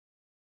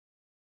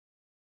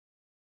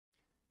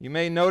You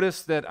may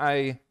notice that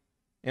I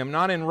am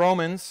not in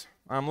Romans.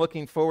 I'm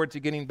looking forward to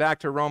getting back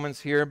to Romans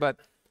here, but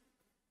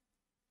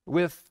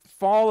with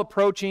fall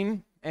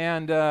approaching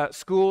and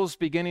schools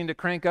beginning to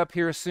crank up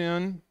here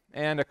soon,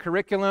 and a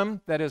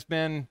curriculum that has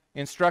been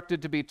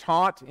instructed to be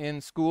taught in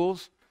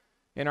schools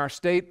in our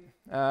state,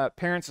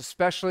 parents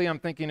especially, I'm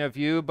thinking of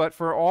you, but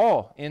for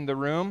all in the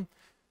room,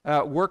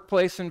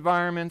 workplace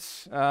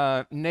environments,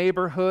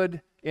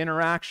 neighborhood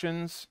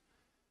interactions,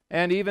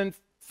 and even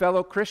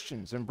fellow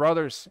Christians and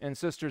brothers and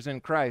sisters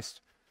in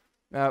Christ,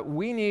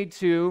 we need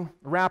to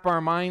wrap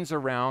our minds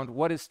around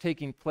what is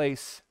taking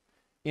place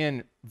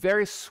in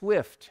very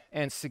swift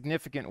and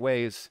significant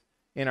ways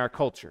in our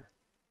culture.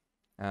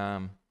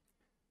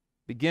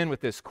 Begin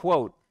with this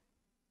quote.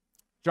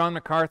 John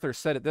MacArthur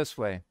said it this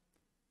way: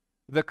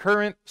 "The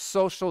current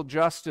social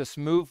justice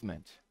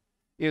movement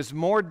is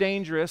more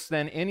dangerous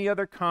than any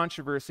other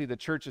controversy the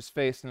church has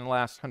faced in the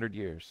last 100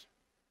 years."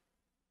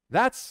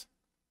 That's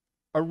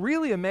a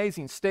really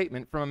amazing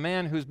statement from a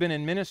man who's been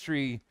in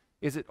ministry,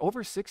 is it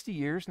over 60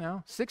 years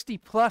now? 60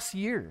 plus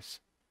years.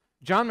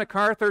 John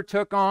MacArthur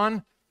took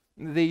on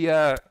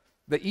the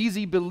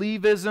easy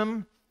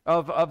believism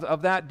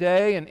of that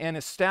day and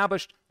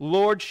established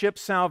lordship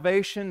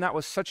salvation. That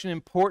was such an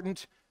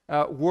important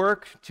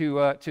work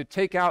to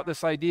take out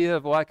this idea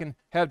of, well, I can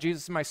have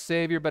Jesus as my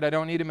Savior, but I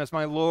don't need him as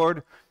my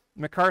Lord.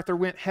 MacArthur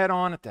went head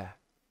on at that.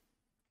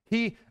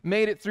 He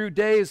made it through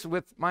days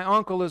with my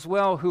uncle as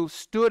well, who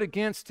stood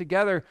against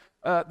together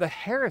the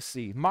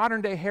heresy,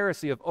 modern day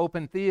heresy of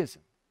open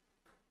theism.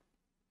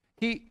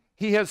 He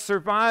has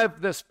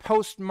survived this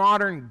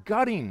postmodern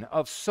gutting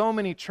of so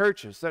many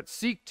churches that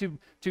seek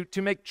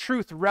to make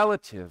truth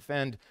relative,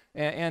 and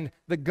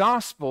the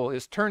gospel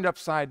is turned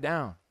upside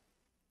down.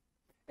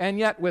 And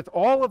yet, with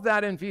all of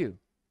that in view,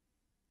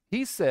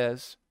 he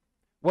says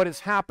what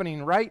is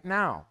happening right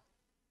now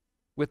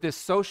with this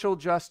social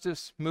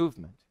justice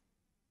movement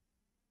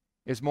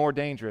is more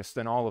dangerous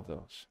than all of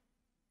those.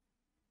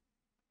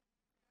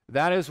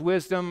 That is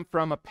wisdom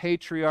from a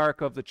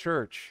patriarch of the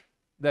church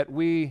that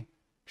we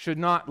should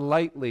not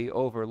lightly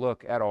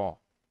overlook at all.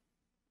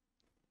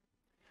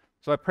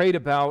 So I prayed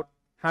about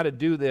how to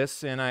do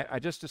this, and I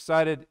just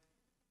decided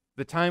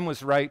the time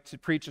was right to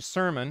preach a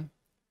sermon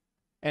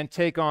and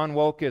take on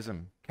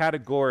wokeism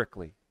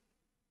categorically.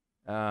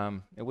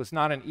 It was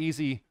not an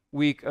easy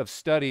week of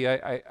study.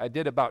 I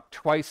did about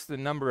twice the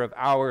number of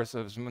hours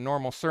of a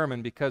normal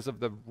sermon because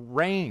of the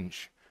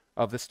range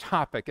of this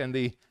topic and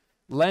the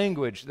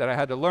language that I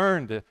had to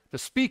learn to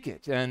speak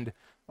it and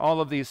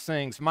all of these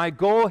things. My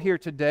goal here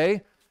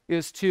today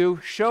is to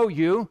show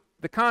you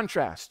the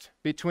contrast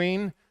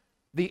between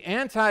the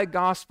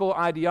anti-gospel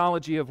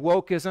ideology of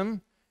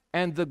wokeism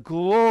and the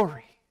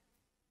glory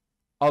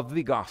of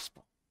the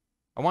gospel.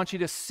 I want you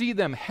to see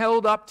them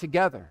held up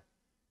together,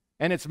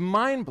 and it's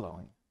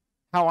mind-blowing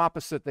how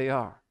opposite they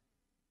are.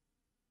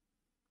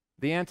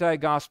 The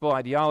anti-gospel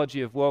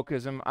ideology of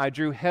wokeism, I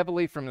drew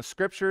heavily from the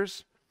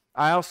scriptures.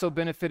 I also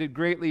benefited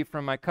greatly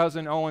from my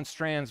cousin Owen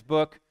Strand's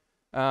book,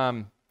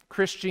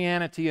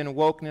 Christianity and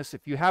Wokeness.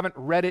 If you haven't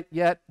read it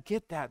yet,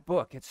 get that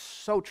book. It's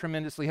so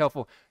tremendously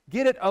helpful.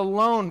 Get it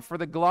alone for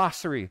the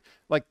glossary,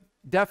 like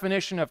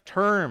definition of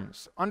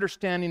terms,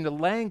 understanding the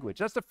language.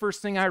 That's the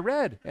first thing I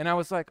read, and I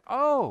was like,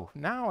 oh,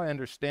 now I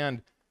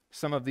understand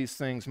some of these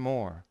things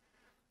more.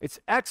 It's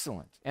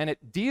excellent, and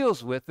it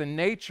deals with the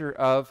nature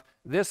of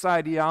this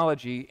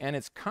ideology and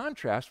its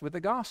contrast with the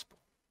gospel.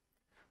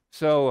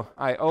 So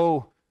I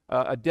owe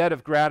a debt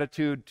of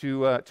gratitude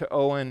to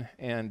Owen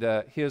and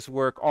his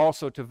work,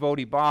 also to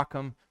Vodi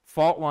Bakum.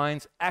 Fault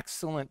Lines,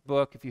 excellent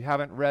book. If you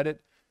haven't read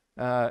it,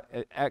 I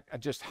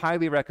just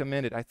highly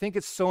recommend it. I think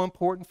it's so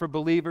important for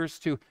believers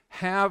to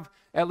have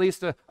at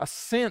least a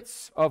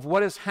sense of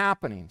what is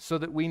happening so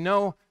that we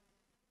know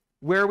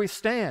where we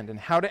stand and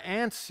how to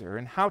answer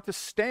and how to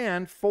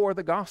stand for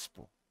the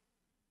gospel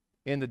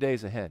in the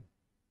days ahead.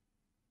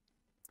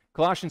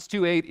 Colossians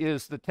 2:8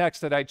 is the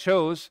text that I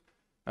chose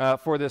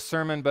for this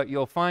sermon, but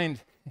you'll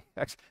find,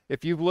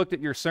 if you've looked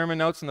at your sermon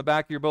notes in the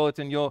back of your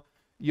bulletin,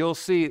 you'll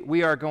see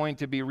we are going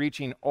to be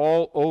reaching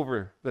all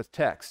over the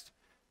text.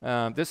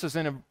 This is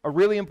a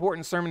really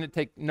important sermon to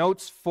take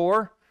notes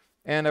for,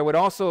 and I would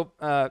also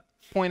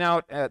point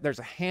out there's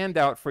a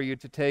handout for you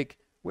to take.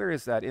 Where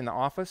is that? In the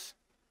office?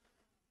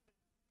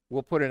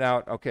 We'll put it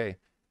out, okay,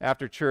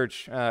 after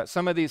church.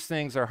 Some of these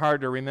things are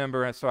hard to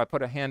remember, and so I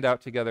put a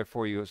handout together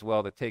for you as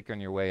well to take on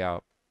your way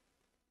out.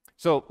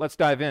 So let's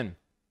dive in.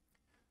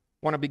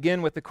 I want to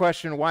begin with the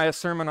question, why a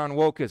sermon on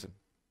wokeism?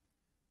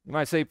 You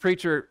might say,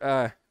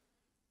 preacher,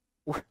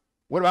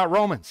 what about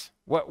Romans?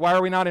 Why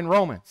are we not in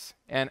Romans?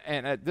 And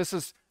this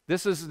is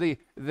the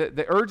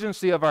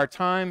urgency of our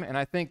time, and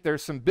I think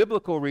there's some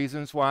biblical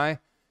reasons why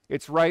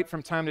it's right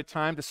from time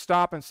to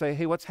stop and say,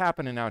 hey, what's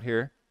happening out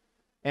here?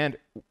 And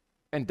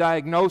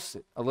diagnose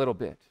it a little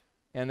bit,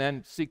 and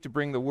then seek to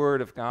bring the Word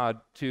of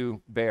God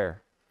to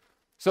bear.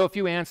 So a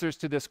few answers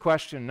to this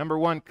question. Number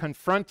one,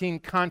 confronting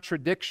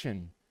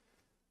contradiction.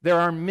 There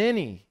are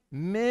many,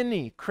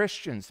 many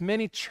Christians,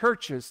 many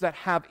churches that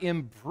have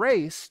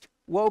embraced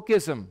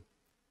wokeism.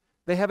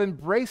 They have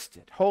embraced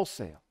it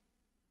wholesale,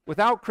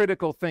 without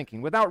critical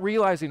thinking, without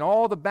realizing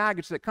all the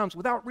baggage that comes,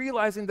 without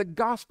realizing the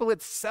gospel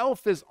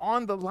itself is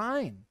on the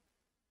line.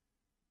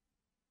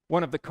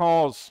 One of the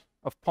calls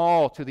of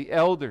Paul to the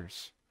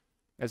elders,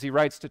 as he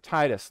writes to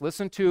Titus,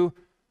 listen to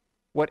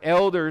what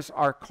elders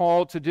are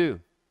called to do.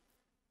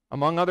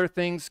 Among other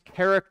things,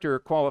 character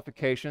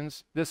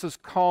qualifications. This is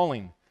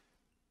calling.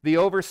 The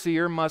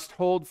overseer must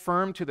hold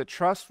firm to the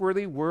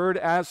trustworthy word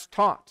as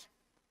taught,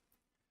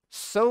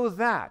 so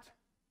that,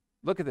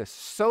 look at this,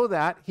 so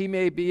that he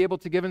may be able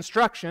to give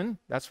instruction.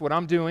 That's what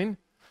I'm doing.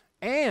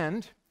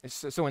 And,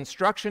 so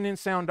instruction in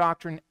sound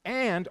doctrine,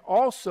 and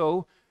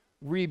also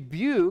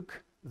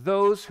rebuke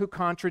those who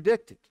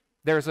contradict it.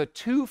 There's a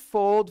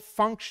twofold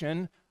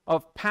function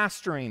of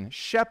pastoring,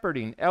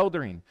 shepherding,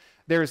 eldering.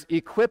 There's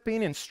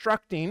equipping,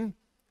 instructing,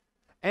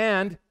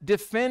 and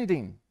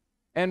defending,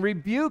 and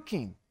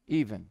rebuking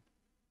even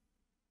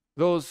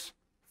those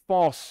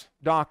false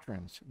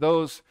doctrines,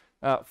 those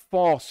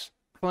false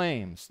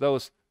claims,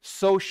 those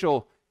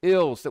social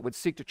ills that would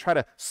seek to try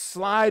to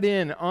slide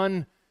in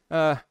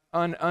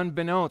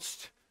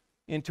unbeknownst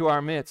into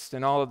our midst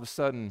and all of a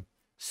sudden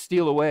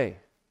steal away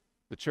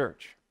the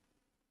church.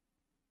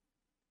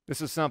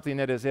 This is something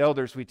that as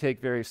elders we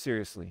take very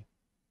seriously.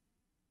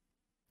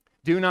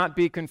 Do not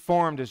be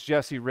conformed, as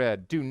Jesse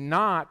read. Do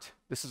not,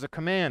 this is a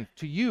command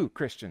to you,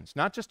 Christians,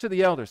 not just to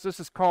the elders. This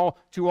is a call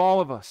to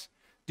all of us.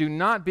 Do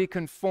not be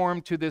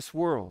conformed to this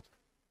world.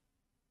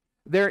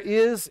 There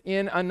is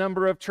in a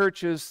number of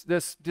churches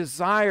this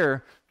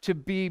desire to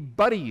be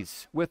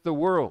buddies with the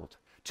world,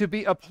 to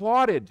be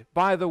applauded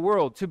by the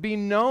world, to be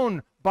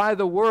known by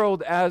the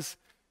world as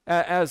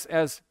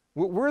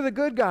we're the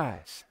good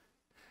guys.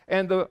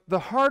 And the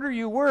harder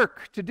you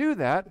work to do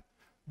that,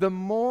 the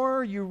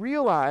more you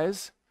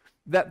realize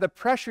that the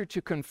pressure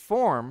to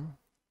conform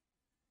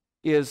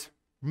is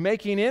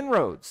making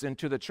inroads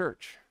into the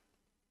church.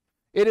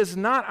 It is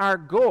not our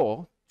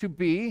goal to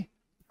be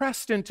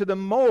pressed into the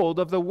mold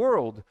of the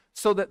world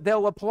so that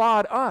they'll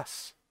applaud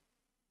us.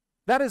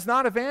 That is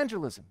not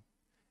evangelism.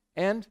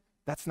 And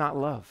that's not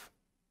love.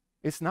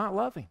 It's not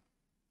loving.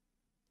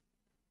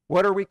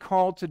 What are we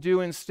called to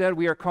do instead?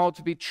 We are called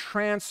to be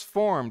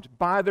transformed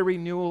by the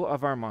renewal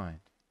of our mind.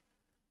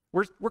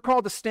 We're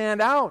called to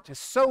stand out as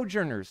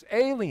sojourners,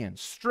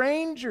 aliens,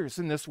 strangers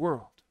in this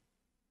world,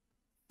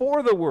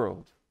 for the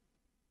world.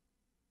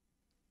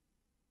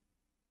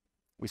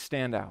 We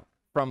stand out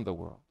from the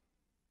world.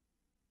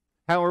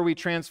 How are we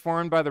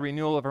transformed by the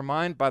renewal of our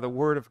mind? By the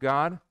Word of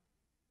God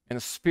and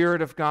the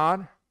Spirit of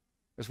God.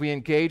 As we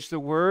engage the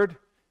Word,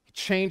 it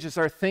changes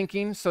our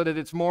thinking so that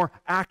it's more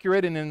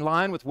accurate and in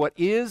line with what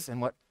is and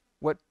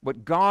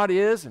what God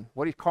is and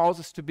what He calls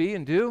us to be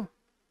and do.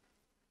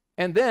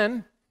 And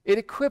then it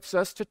equips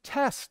us to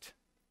test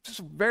this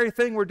very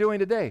thing we're doing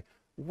today.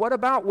 What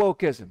about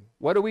wokeism?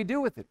 What do we do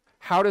with it?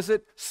 How does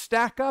it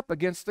stack up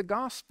against the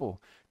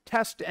gospel?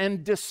 Test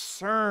and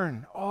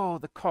discern. Oh,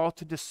 the call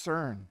to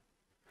discern.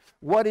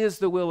 What is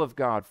the will of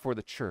God for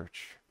the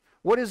church?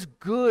 What is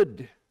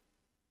good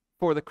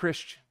for the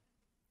Christian?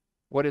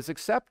 What is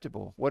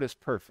acceptable? What is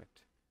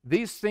perfect?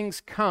 These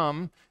things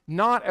come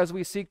not as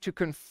we seek to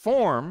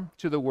conform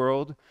to the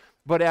world,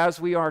 but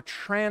as we are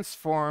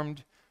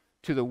transformed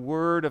to the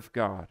Word of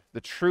God,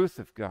 the truth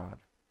of God,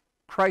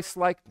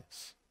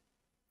 Christ-likeness,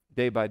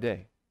 day by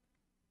day.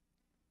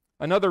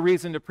 Another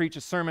reason to preach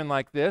a sermon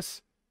like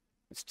this,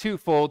 it's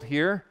twofold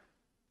here.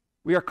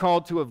 We are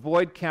called to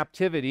avoid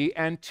captivity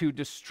and to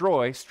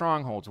destroy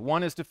strongholds.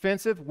 One is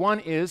defensive, one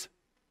is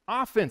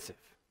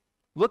offensive.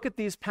 Look at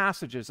these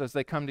passages as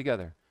they come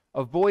together.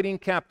 Avoiding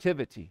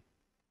captivity.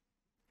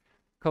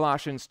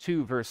 Colossians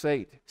 2, verse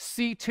 8.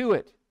 See to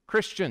it,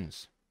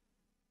 Christians,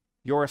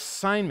 your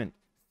assignment.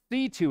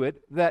 See to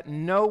it that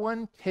no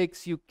one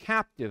takes you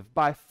captive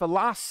by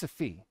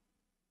philosophy.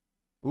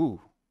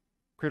 Ooh,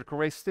 critical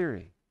race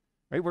theory.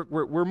 Right?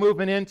 We're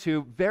moving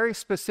into very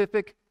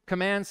specific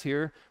commands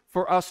here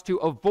for us to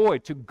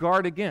avoid, to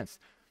guard against.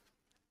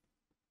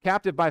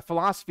 Captive by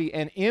philosophy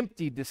and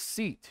empty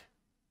deceit.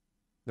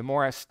 The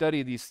more I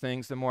study these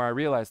things, the more I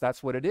realize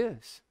that's what it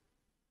is.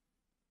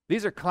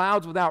 These are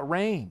clouds without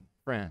rain,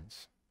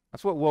 friends.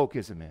 That's what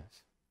wokeism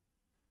is.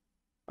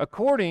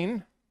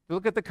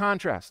 Look at the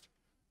contrast.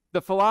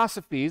 The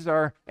philosophies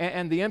are,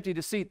 and the empty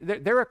deceit,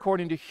 they're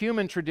according to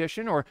human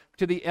tradition or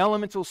to the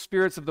elemental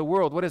spirits of the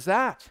world. What is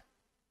that?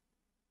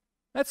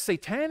 That's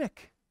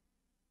satanic,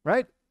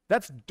 right?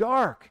 That's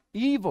dark,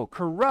 evil,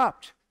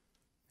 corrupt,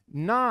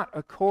 not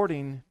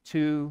according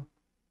to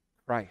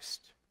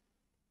Christ.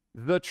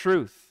 The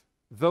truth,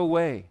 the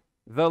way,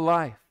 the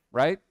life,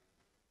 right?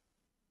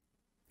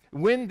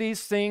 When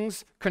these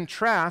things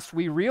contrast,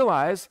 we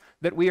realize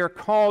that we are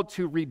called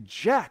to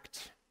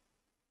reject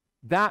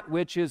that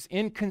which is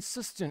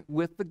inconsistent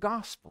with the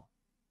gospel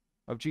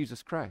of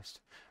Jesus Christ.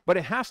 But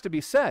it has to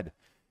be said,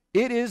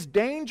 it is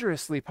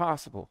dangerously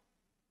possible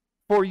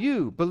for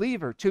you,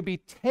 believer, to be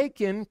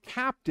taken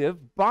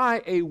captive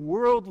by a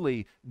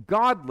worldly,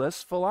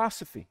 godless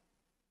philosophy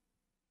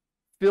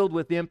filled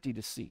with empty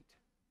deceit.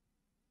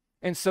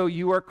 And so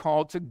you are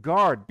called to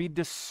guard, be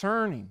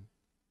discerning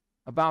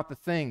about the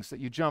things that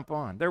you jump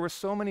on. There were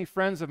so many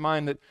friends of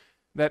mine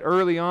that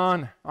early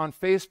on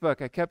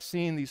Facebook, I kept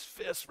seeing these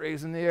fists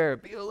raised in the air,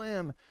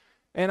 BLM.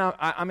 And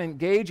I'm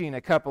engaging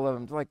a couple of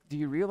them. Like, do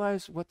you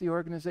realize what the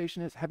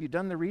organization is? Have you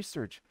done the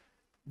research?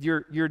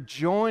 You're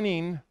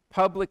joining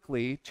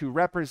publicly to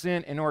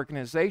represent an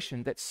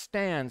organization that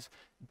stands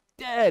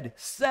dead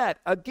set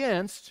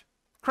against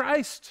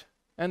Christ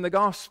and the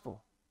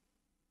gospel.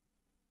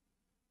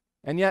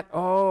 And yet,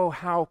 oh,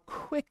 how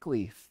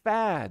quickly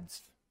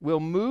fads will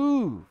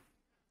move.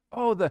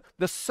 Oh,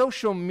 the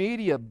social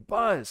media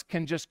buzz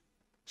can just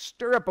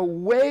stir up a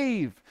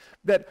wave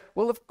that,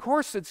 well, of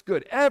course it's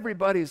good.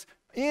 Everybody's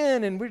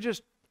in and we're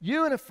just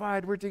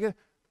unified. We're together.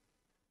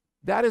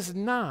 That is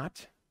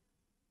not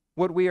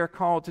what we are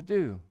called to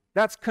do.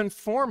 That's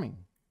conforming.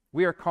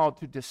 We are called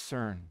to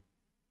discern,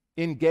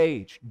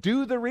 engage,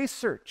 do the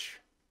research.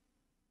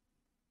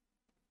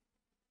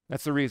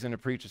 That's the reason to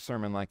preach a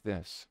sermon like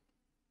this.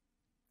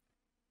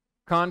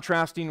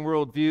 Contrasting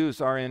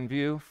worldviews are in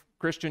view.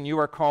 Christian, you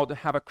are called to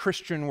have a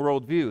Christian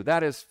worldview.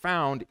 That is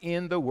found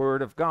in the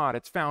Word of God.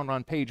 It's found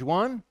on page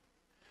 1,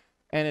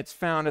 and it's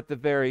found at the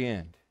very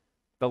end,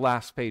 the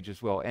last page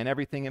as well, and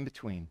everything in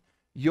between.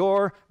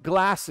 Your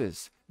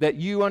glasses that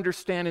you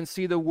understand and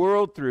see the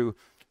world through,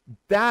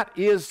 that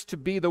is to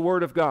be the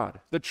Word of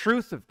God, the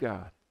truth of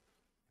God.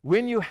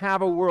 When you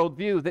have a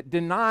worldview that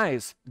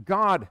denies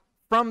God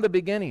from the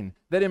beginning,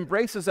 that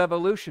embraces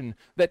evolution,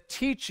 that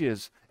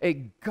teaches a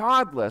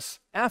godless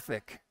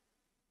ethic,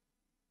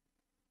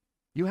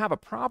 you have a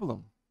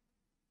problem.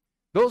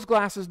 Those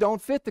glasses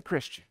don't fit the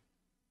Christian.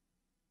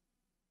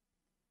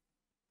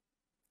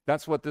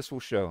 That's what this will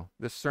show.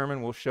 This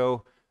sermon will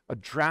show a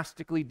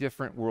drastically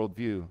different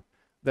worldview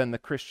than the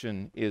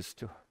Christian is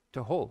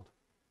to hold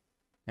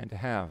and to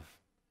have.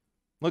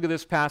 Look at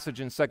this passage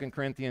in 2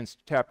 Corinthians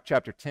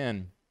chapter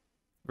 10,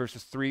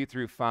 verses 3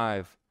 through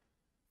 5.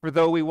 For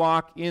though we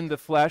walk in the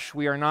flesh,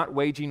 we are not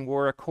waging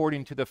war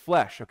according to the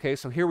flesh. Okay,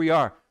 so here we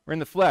are. We're in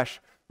the flesh.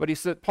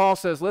 But Paul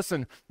says,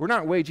 listen, we're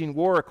not waging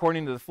war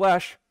according to the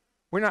flesh.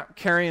 We're not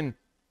carrying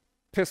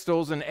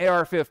pistols and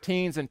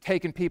AR-15s and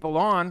taking people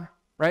on,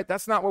 right?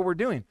 That's not what we're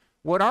doing.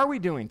 What are we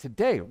doing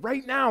today,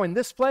 right now in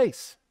this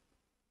place?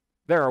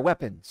 There are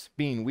weapons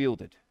being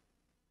wielded.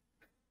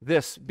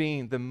 This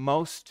being the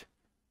most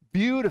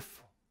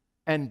beautiful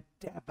and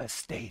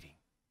devastating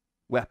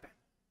weapon.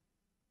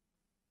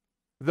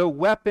 The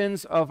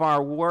weapons of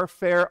our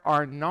warfare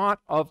are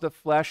not of the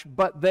flesh,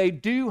 but they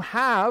do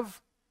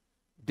have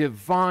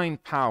divine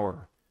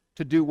power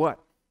to do what?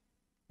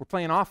 We're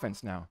playing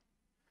offense now.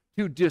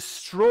 To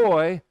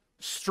destroy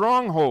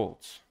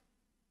strongholds.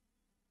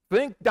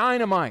 Think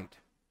dynamite.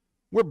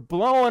 We're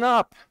blowing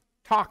up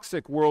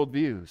toxic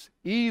worldviews,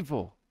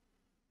 evil,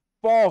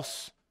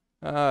 false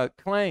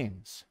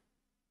claims.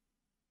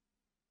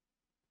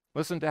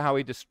 Listen to how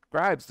he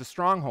describes the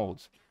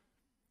strongholds.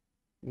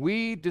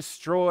 We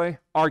destroy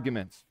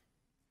arguments.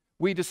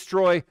 We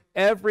destroy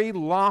every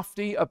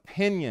lofty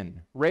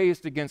opinion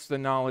raised against the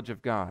knowledge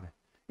of God.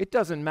 It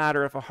doesn't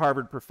matter if a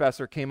Harvard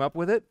professor came up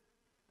with it.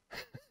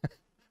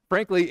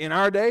 Frankly, in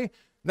our day,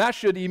 that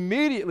should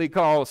immediately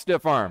call a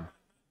stiff arm,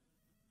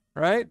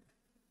 right?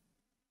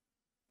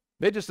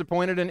 They just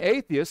appointed an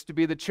atheist to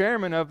be the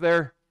chairman of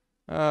their,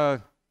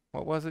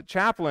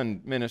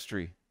 chaplain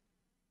ministry.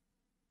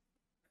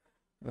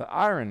 The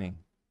irony.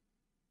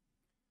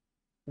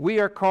 We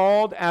are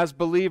called as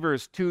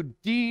believers to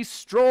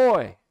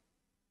destroy,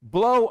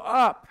 blow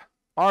up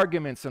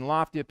arguments and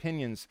lofty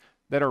opinions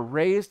that are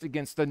raised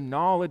against the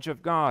knowledge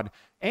of God,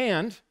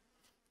 and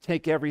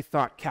take every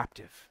thought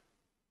captive.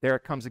 There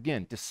it comes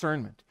again,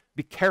 discernment.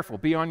 Be careful,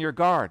 be on your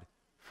guard.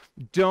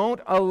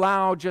 Don't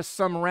allow just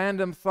some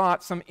random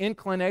thought, some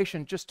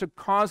inclination just to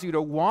cause you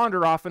to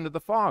wander off into the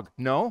fog.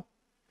 No,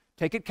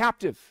 take it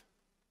captive.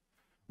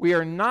 We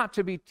are not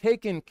to be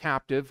taken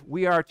captive.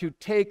 We are to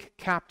take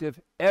captive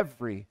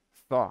every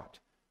thought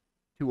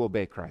to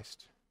obey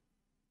Christ.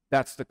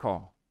 That's the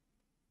call.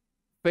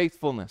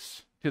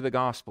 Faithfulness to the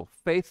gospel,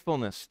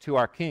 faithfulness to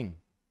our King,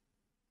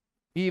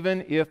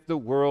 even if the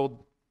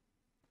world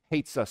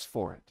hates us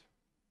for it.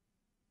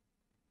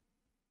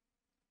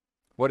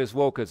 What is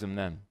wokeism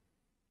then?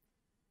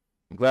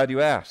 I'm glad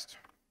you asked.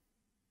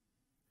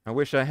 I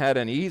wish I had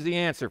an easy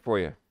answer for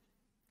you. I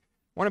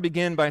want to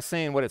begin by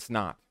saying what it's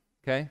not,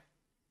 okay?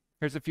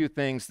 Here's a few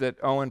things that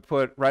Owen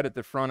put right at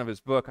the front of his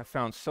book I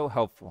found so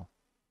helpful.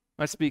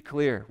 Let's be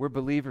clear. We're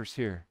believers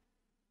here.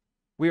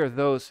 We are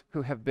those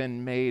who have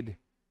been made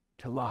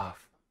to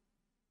love.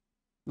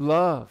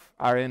 Love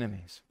our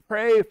enemies.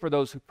 Pray for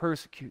those who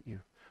persecute you.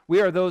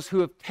 We are those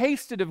who have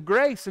tasted of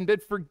grace and been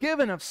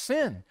forgiven of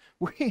sin.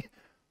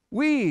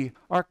 We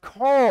are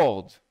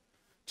called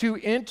to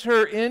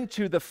enter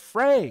into the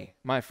fray,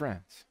 my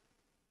friends.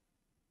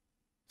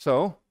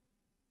 So,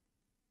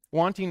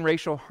 wanting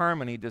racial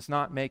harmony does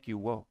not make you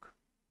woke.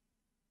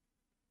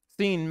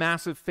 Seeing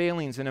massive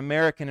failings in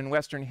American and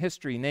Western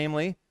history,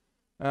 namely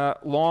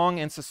long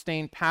and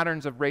sustained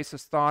patterns of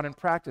racist thought and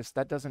practice,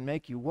 that doesn't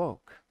make you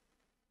woke.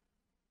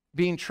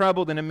 being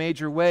troubled in a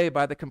major way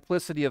by the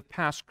complicity of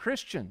past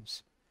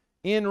Christians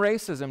in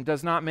racism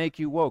does not make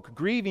you woke.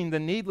 Grieving the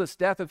needless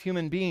death of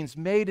human beings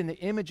made in the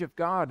image of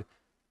God,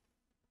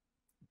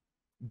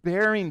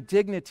 bearing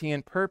dignity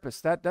and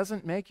purpose, that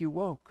doesn't make you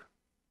woke.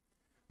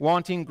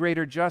 Wanting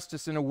greater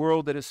justice in a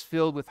world that is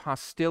filled with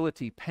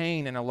hostility,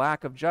 pain, and a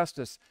lack of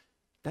justice,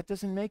 that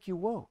doesn't make you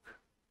woke.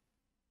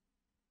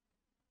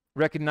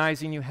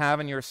 Recognizing you have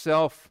in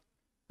yourself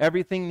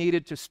everything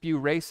needed to spew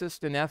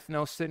racist and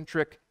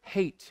ethnocentric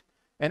hate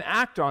and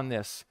act on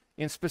this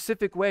in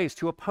specific ways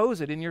to oppose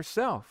it in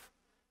yourself,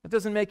 that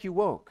doesn't make you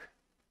woke.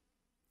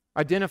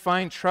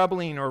 Identifying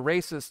troubling or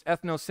racist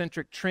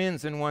ethnocentric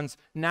trends in one's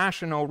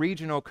national,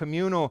 regional,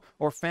 communal,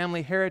 or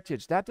family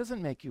heritage, that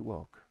doesn't make you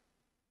woke.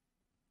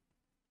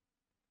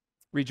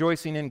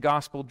 Rejoicing in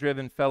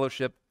gospel-driven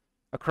fellowship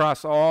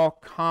across all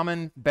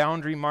common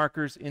boundary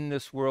markers in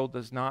this world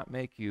does not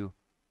make you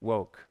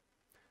woke.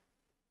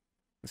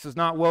 This is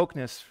not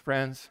wokeness,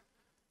 friends.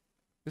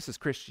 This is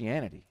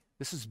Christianity.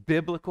 This is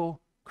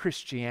biblical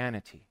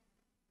Christianity.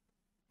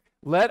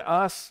 Let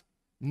us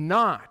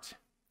not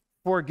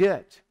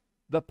forget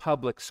the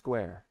public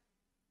square.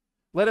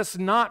 Let us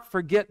not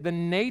forget the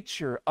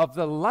nature of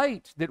the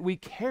light that we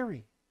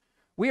carry.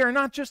 We are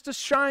not just to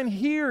shine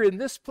here in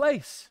this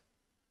place.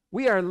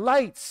 We are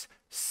lights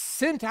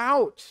sent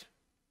out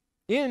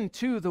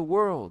into the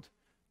world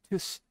to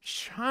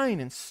shine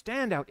and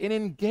stand out and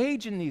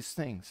engage in these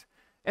things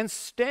and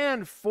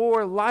stand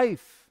for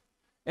life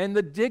and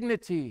the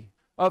dignity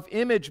of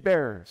image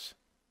bearers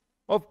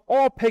of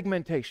all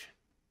pigmentation.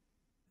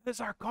 That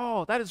is our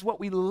call. That is what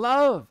we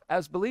love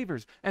as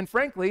believers. And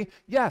frankly,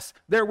 yes,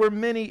 there were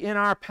many in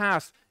our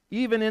past,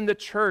 even in the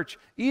church,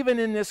 even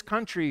in this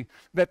country,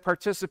 that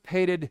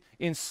participated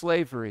in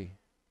slavery.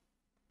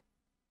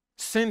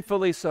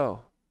 Sinfully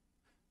so.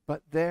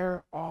 But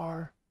there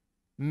are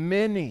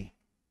many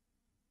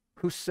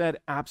who said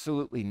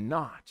absolutely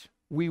not.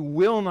 We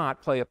will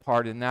not play a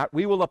part in that.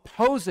 We will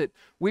oppose it.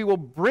 We will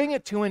bring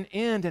it to an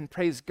end, and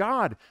praise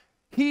God,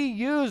 He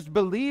used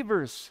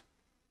believers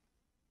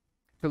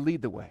to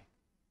lead the way.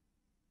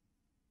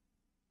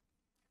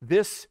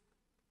 This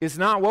is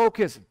not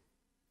wokeism.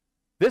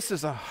 This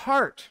is a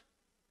heart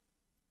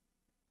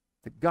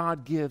that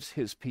God gives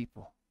His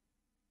people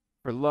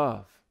for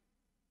love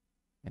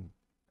and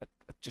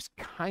just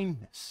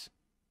kindness,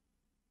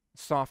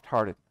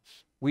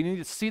 soft-heartedness. We need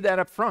to see that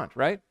up front,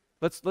 right?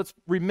 Let's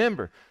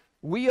remember,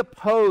 we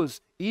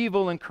oppose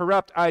evil and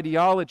corrupt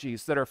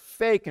ideologies that are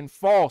fake and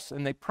false,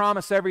 and they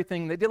promise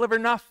everything, they deliver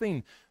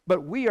nothing.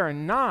 But we are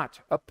not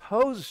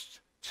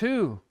opposed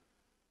to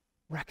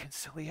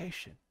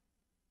reconciliation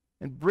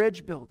and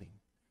bridge building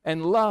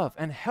and love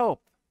and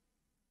help,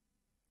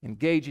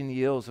 engaging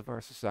the ills of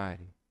our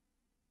society.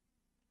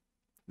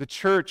 The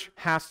church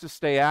has to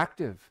stay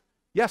active.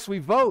 Yes, we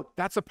vote.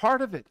 That's a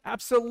part of it.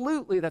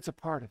 Absolutely, that's a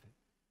part of it.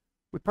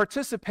 We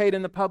participate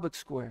in the public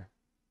square.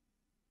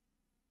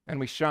 And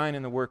we shine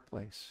in the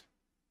workplace,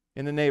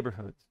 in the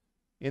neighborhoods,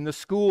 in the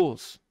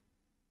schools.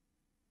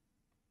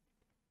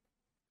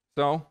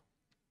 So,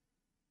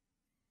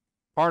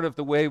 part of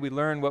the way we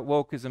learn what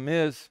wokeism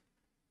is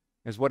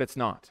what it's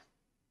not.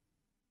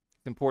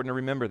 It's important to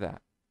remember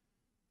that.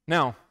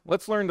 Now,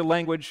 let's learn the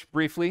language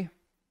briefly.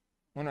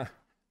 I want to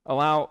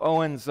allow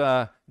Owen's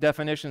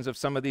definitions of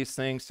some of these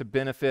things to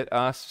benefit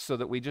us so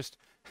that we just...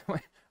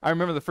 I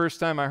remember the first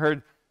time I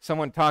heard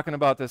someone talking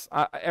about this,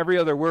 every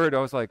other word, I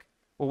was like,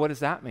 well, what does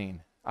that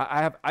mean?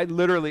 I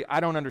literally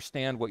don't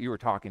understand what you were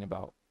talking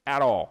about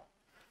at all.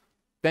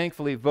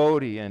 Thankfully,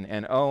 Vody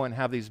and Owen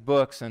have these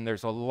books, and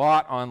there's a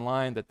lot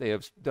online that they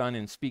have done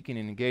in speaking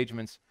and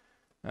engagements.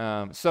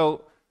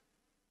 So,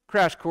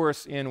 crash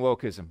course in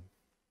wokeism.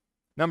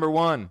 Number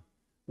one,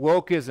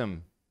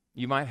 wokeism.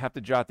 You might have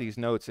to jot these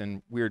notes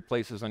in weird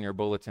places on your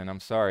bulletin. I'm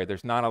sorry,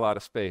 there's not a lot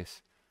of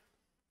space.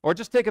 Or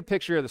just take a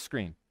picture of the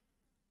screen.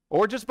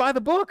 Or just buy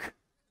the book,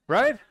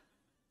 right?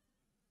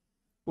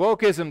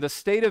 Wokeism, the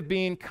state of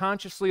being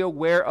consciously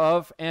aware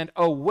of and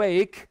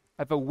awake,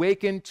 have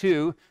awakened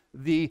to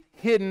the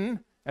hidden,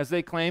 as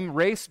they claim,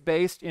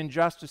 race-based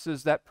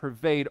injustices that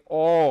pervade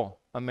all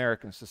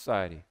American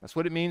society. That's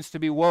what it means to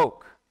be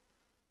woke.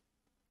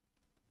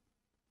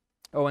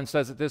 Owen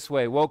says it this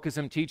way: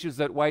 wokeism teaches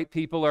that white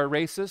people are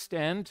racist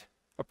and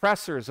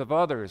oppressors of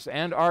others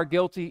and are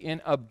guilty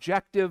in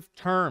objective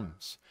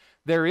terms.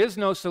 There is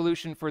no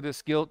solution for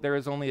this guilt. There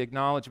is only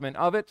acknowledgement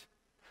of it,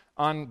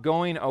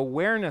 ongoing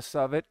awareness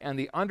of it, and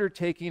the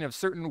undertaking of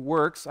certain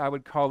works, I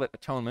would call it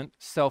atonement,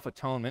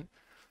 self-atonement,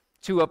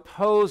 to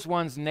oppose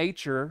one's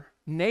nature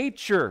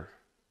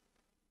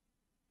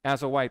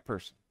as a white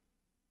person.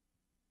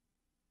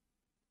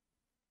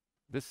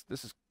 This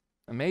is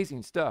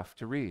amazing stuff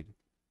to read.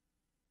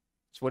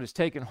 It's what has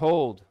taken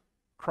hold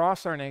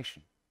across our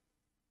nation.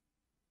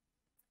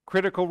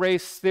 Critical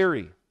race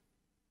theory.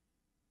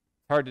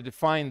 Hard to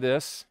define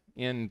this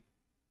in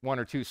one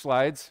or two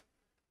slides.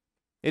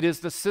 It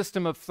is the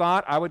system of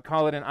thought, I would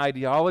call it an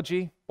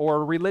ideology or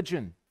a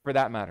religion for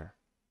that matter,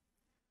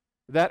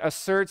 that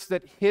asserts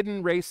that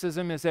hidden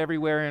racism is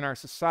everywhere in our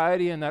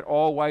society and that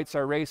all whites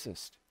are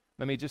racist.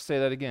 Let me just say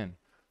that again.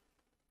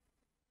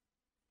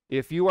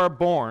 If you are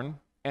born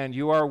and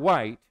you are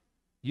white,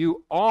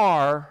 you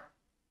are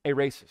a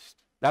racist.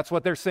 That's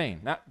what they're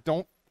saying.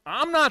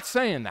 I'm not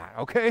saying that,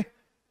 okay?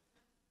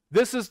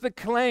 This is the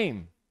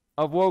claim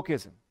of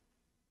wokeism.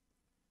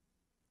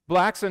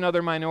 Blacks and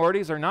other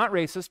minorities are not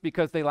racist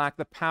because they lack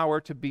the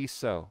power to be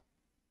so.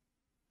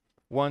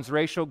 One's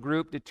racial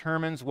group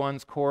determines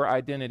one's core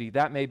identity.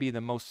 That may be the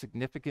most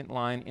significant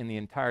line in the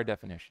entire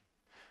definition.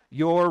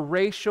 Your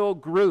racial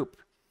group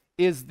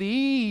is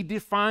the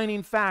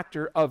defining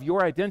factor of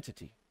your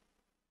identity.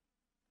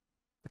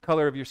 The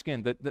color of your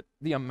skin,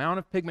 the amount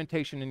of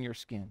pigmentation in your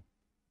skin.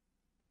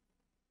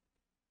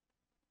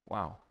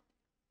 Wow.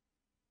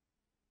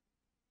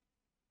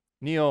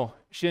 Neil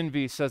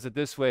Shinvey says it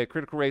this way: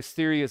 critical race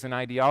theory is an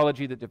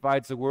ideology that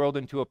divides the world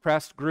into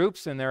oppressed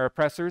groups and their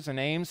oppressors and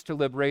aims to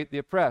liberate the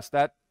oppressed.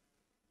 That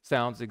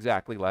sounds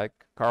exactly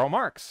like Karl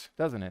Marx,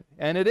 doesn't it?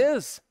 And it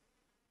is.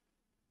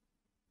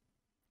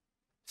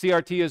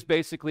 CRT is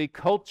basically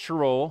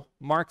cultural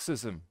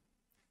Marxism.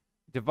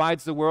 It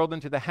divides the world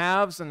into the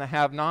haves and the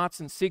have-nots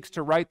and seeks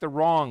to right the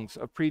wrongs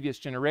of previous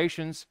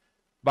generations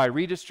by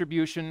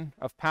redistribution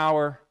of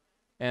power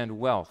and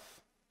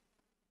wealth.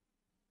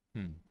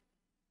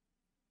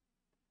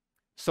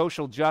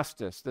 Social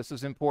justice. This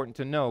is important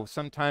to know.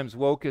 Sometimes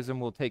wokeism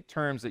will take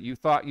terms that you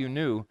thought you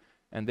knew,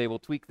 and they will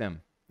tweak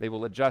them. They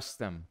will adjust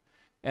them.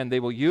 And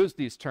they will use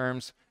these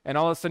terms, and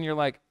all of a sudden you're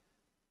like,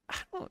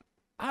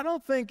 I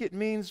don't think it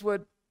means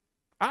what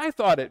I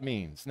thought it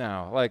means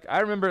now. Like,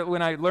 I remember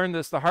when I learned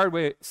this the hard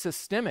way,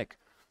 systemic.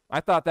 I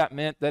thought that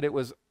meant that it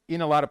was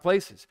in a lot of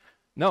places.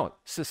 No,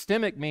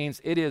 systemic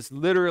means it is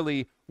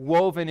literally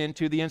woven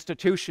into the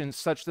institutions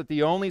such that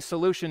the only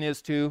solution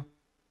is to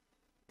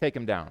take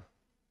them down.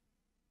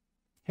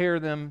 Tear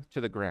them to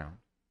the ground.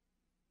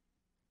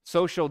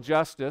 Social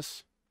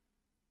justice,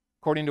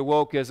 according to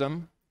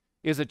wokeism,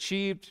 is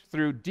achieved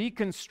through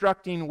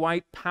deconstructing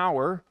white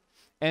power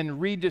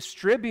and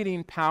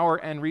redistributing power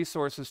and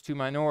resources to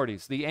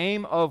minorities. The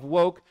aim of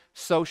woke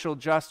social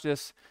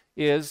justice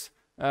is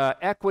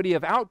equity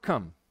of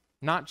outcome,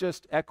 not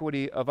just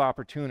equity of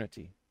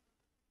opportunity.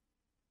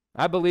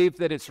 I believe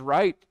that it's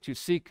right to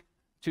seek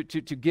to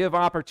give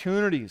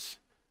opportunities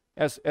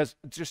as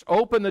just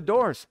open the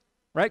doors.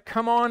 Right?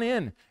 Come on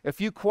in. If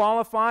you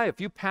qualify,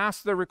 if you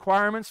pass the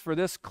requirements for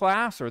this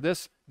class or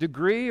this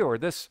degree or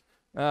this,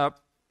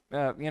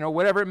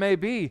 whatever it may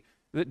be,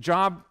 the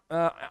job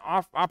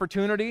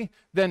opportunity,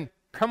 then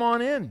come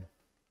on in.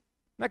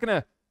 I'm not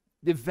going to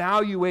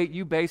evaluate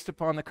you based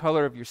upon the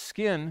color of your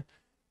skin.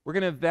 We're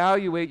going to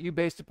evaluate you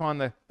based upon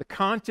the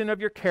content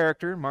of your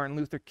character, Martin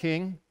Luther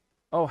King.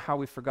 Oh, how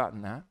we've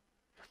forgotten that.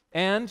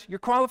 And your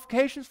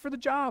qualifications for the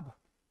job.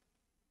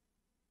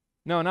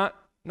 No,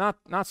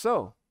 not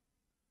so.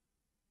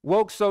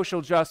 Woke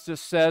social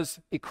justice says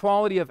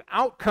equality of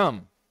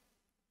outcome.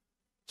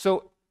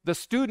 So the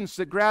students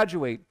that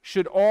graduate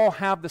should all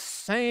have the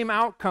same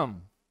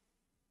outcome.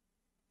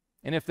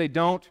 And if they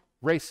don't,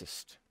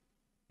 racist.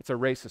 It's a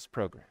racist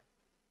program.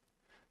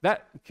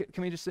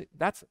 Can we just say,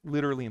 that's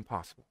literally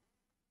impossible.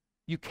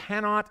 You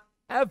cannot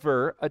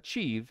ever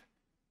achieve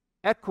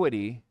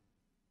equity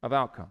of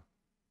outcome,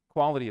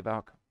 quality of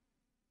outcome.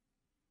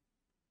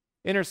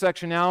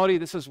 Intersectionality,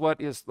 this is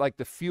what is like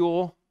the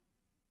fuel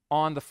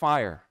on the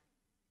fire.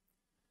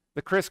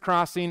 The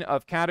crisscrossing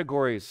of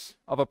categories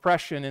of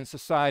oppression in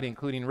society,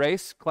 including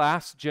race,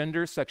 class,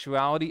 gender,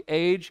 sexuality,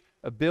 age,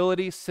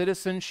 ability,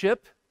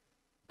 citizenship.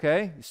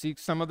 Okay, you see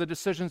some of the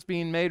decisions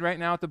being made right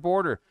now at the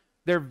border.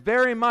 They're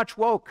very much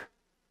woke.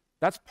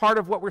 That's part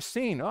of what we're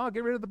seeing. Oh,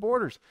 get rid of the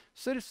borders.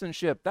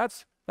 Citizenship,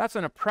 that's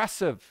an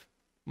oppressive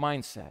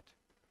mindset.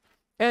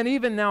 And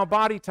even now,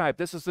 body type.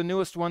 This is the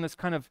newest one that's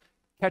kind of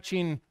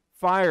catching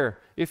fire.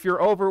 If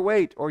you're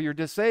overweight or you're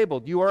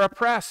disabled, you are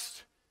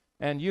oppressed,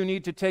 and you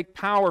need to take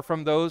power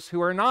from those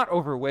who are not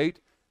overweight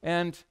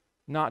and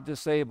not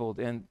disabled.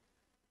 And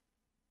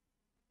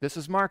this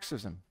is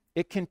Marxism.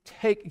 You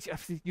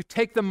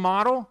take the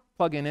model,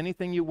 plug in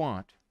anything you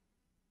want.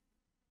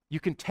 You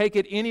can take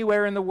it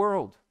anywhere in the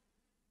world,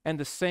 and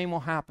the same will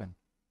happen.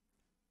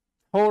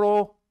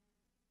 Total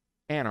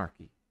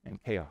anarchy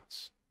and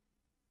chaos.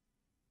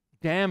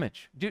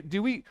 Damage.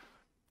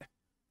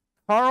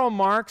 Karl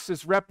Marx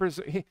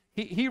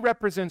he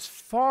represents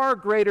far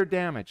greater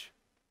damage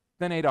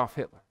than Adolf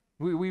Hitler.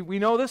 We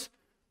know this.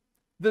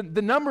 The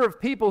number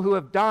of people who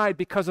have died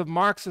because of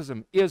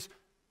Marxism is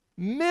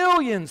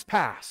millions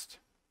past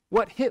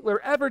what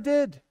Hitler ever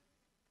did.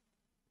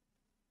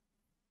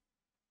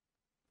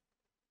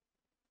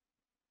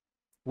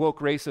 Woke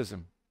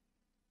racism.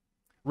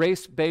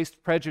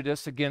 Race-based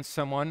prejudice against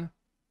someone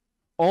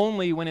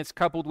only when it's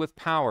coupled with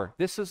power.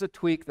 This is a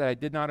tweak that I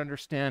did not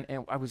understand,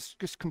 and I was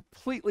just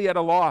completely at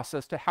a loss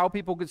as to how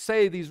people could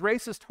say these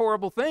racist,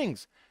 horrible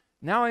things.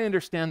 Now I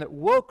understand that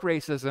woke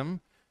racism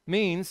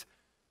means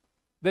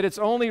that it's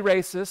only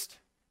racist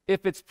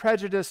if it's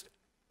prejudice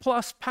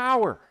plus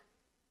power,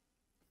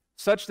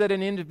 such that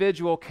an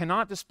individual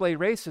cannot display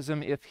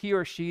racism if he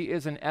or she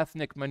is an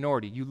ethnic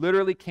minority. You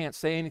literally can't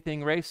say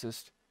anything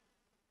racist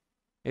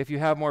if you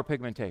have more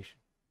pigmentation.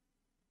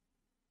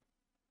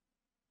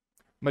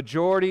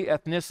 Majority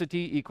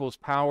ethnicity equals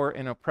power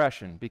and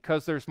oppression.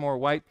 Because there's more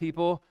white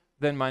people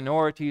than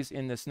minorities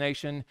in this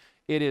nation,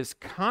 it is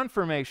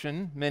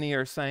confirmation, many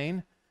are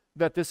saying,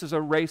 that this is a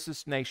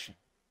racist nation.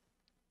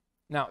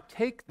 Now,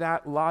 take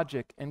that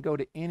logic and go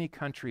to any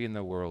country in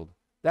the world.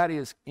 That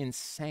is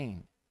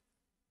insane.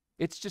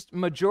 It's just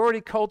majority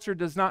culture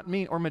does not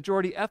mean, or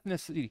majority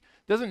ethnicity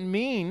doesn't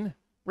mean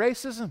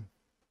racism.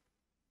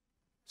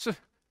 So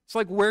it's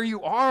like where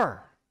you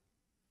are.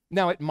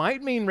 Now, it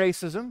might mean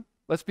racism.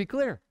 Let's be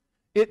clear.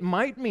 It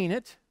might mean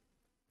it,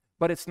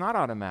 but it's not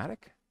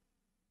automatic.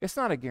 It's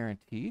not a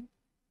guaranteed.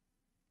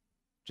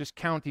 Just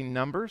counting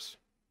numbers.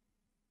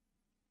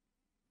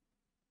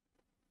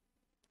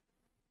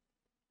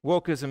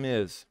 Wokeism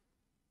is.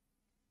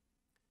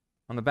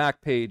 On the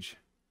back page,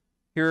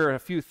 here are a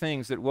few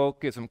things that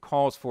wokeism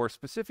calls for,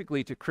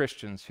 specifically to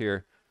Christians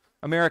here.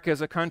 America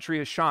as a country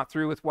is shot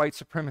through with white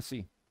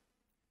supremacy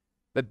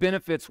that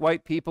benefits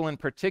white people in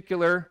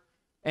particular,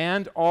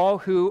 and all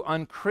who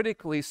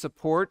uncritically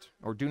support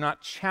or do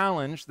not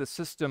challenge the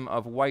system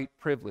of white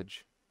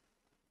privilege.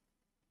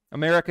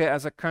 America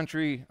as a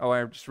country,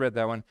 I just read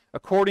that one.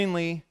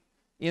 Accordingly,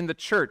 in the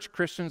church,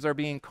 Christians are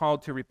being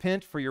called to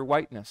repent for your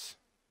whiteness.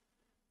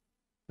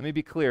 Let me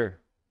be clear.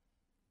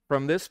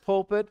 From this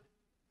pulpit,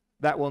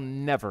 that will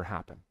never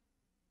happen.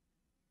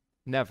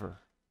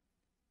 Never.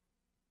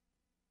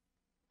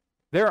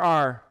 There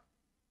are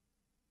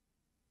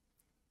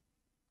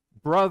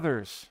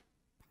brothers,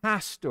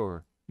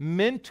 pastor,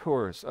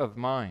 mentors of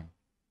mine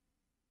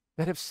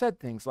that have said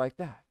things like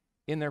that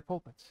in their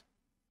pulpits.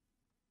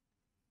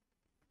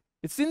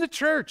 It's in the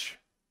church.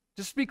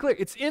 Just to be clear,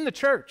 it's in the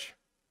church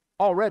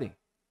already.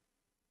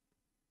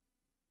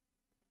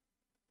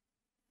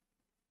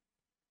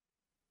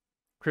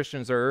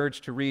 Christians are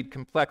urged to read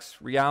complex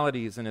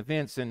realities and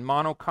events in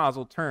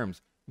monocausal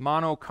terms.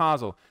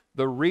 Monocausal.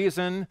 The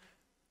reason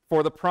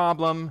for the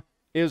problem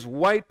is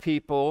white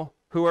people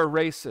who are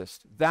racist.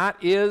 That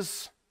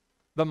is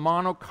the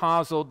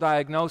monocausal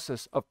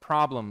diagnosis of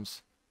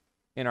problems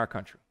in our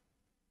country.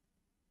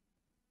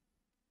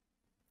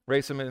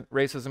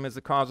 Racism is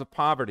the cause of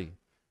poverty.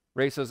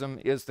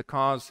 Racism is the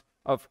cause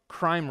of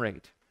crime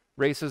rate.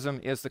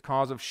 Racism is the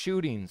cause of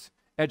shootings,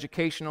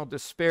 educational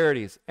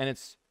disparities, and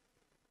it's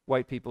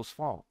white people's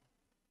fault.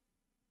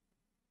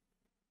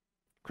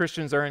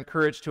 Christians are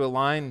encouraged to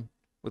align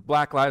with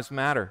Black Lives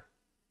Matter,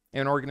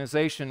 an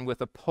organization with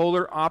a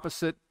polar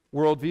opposite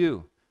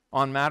worldview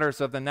on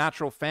matters of the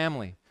natural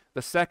family,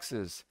 the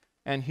sexes,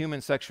 and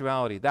human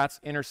sexuality. That's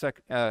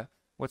intersectionality.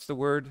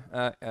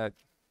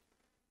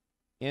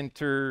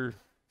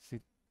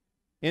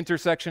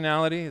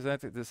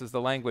 This is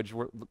the language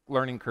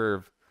learning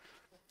curve.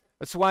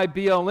 That's why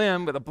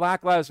BLM, with the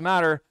Black Lives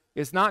Matter,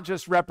 is not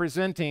just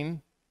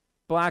representing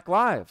Black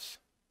lives.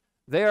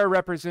 They are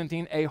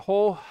representing a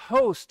whole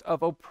host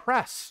of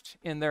oppressed,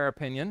 in their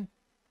opinion,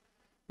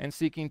 and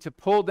seeking to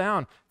pull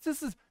down.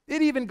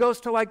 It even goes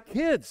to like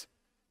kids.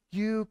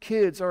 You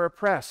kids are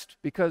oppressed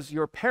because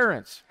your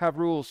parents have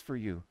rules for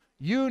you.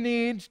 You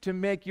need to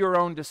make your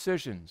own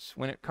decisions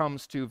when it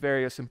comes to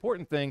various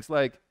important things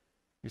like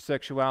your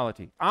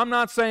sexuality. I'm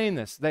not saying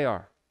this, they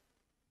are.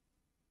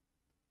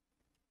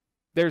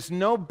 There's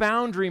no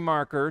boundary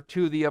marker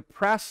to the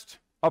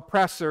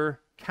oppressor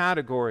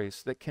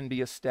categories that can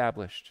be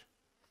established,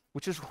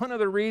 which is one of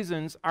the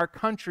reasons our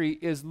country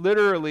is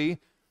literally,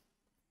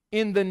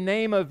 in the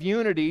name of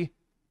unity,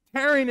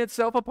 tearing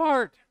itself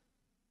apart.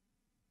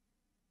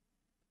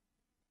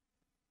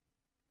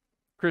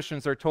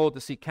 Christians are told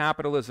to see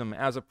capitalism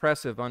as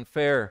oppressive,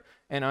 unfair,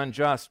 and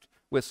unjust,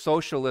 with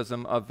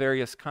socialism of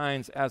various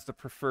kinds as the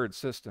preferred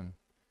system.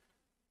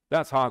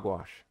 That's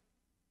hogwash.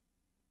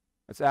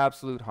 It's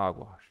absolute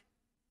hogwash.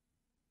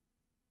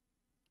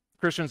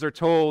 Christians are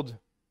told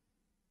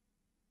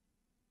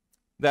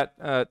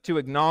that to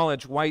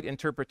acknowledge white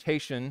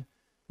interpretation,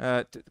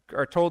 and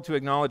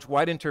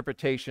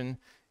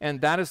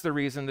that is the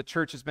reason the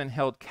church has been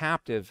held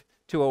captive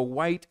to a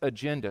white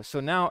agenda.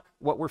 So now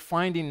what we're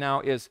finding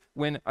now is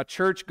when a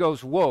church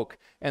goes woke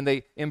and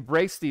they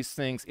embrace these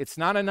things, it's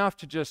not enough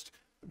to just,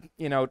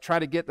 try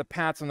to get the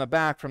pats on the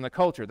back from the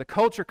culture. The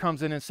culture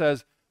comes in and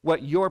says,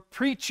 what you're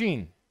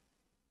preaching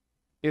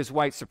is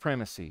white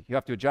supremacy. You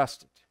have to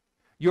adjust it.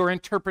 Your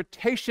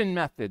interpretation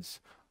methods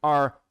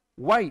are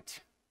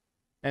white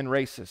and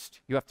racist.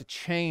 You have to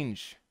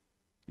change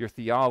your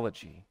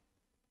theology.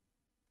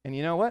 And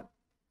you know what?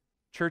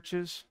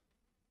 Churches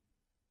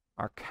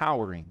are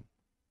cowering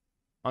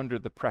under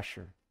the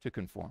pressure to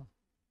conform.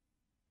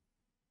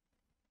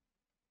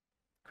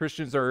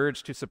 Christians are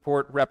urged to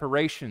support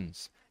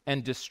reparations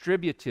and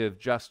distributive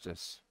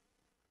justice.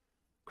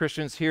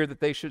 Christians hear that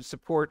they should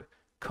support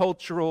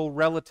cultural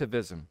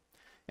relativism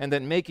and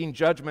that making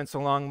judgments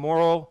along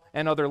moral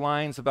and other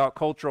lines about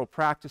cultural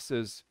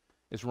practices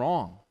is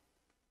wrong.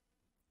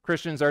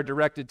 Christians are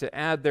directed to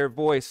add their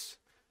voice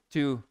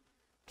to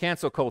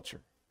cancel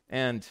culture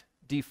and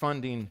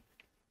defunding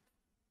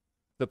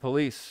the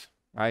police,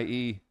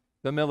 i.e.,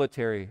 the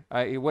military,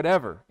 i.e.,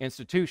 whatever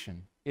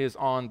institution is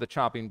on the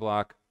chopping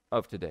block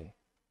of today.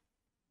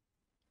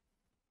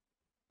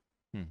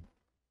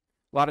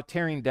 A lot of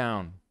tearing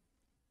down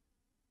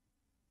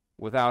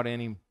without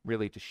any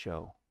really to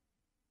show.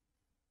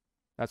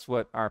 That's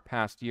what our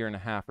past year and a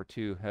half or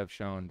two have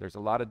shown. There's a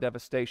lot of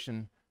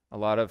devastation, a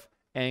lot of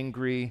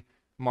angry,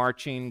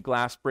 marching,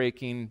 glass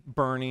breaking,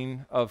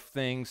 burning of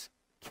things,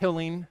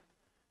 killing.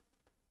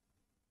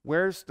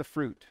 Where's the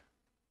fruit?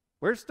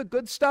 Where's the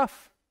good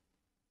stuff?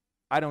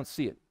 I don't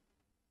see it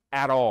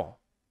at all.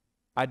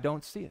 I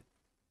don't see it.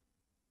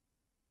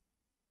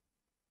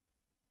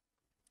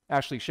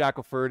 Ashley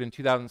Shackelford in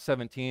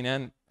 2017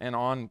 and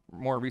on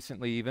more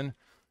recently even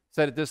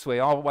said it this way: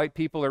 all white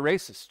people are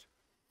racist.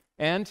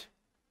 And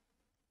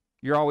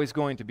you're always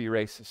going to be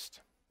racist,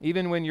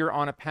 even when you're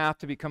on a path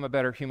to become a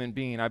better human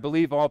being. I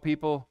believe all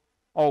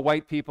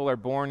white people are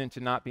born into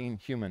not being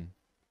human.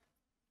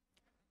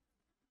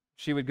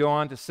 She would go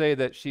on to say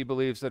that she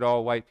believes that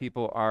all white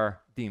people are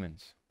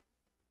demons.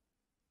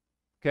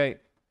 Okay,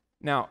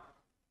 now,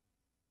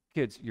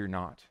 kids, you're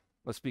not.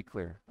 Let's be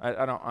clear.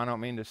 I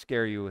don't mean to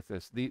scare you with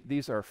this.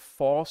 These are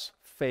false,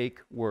 fake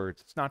words.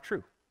 It's not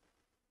true.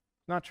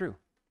 It's not true.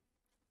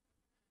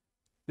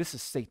 This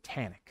is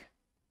satanic.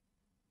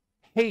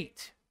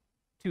 Hate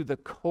to the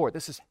core.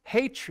 This is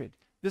hatred.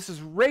 This is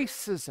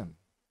racism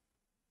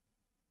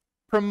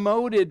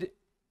promoted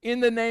in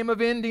the name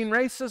of ending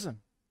racism.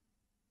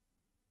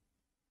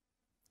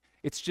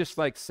 It's just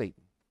like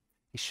Satan.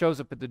 He shows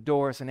up at the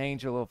door as an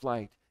angel of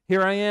light.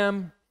 Here I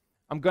am.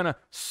 I'm going to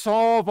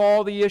solve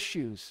all the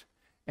issues.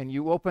 And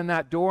you open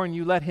that door and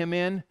you let him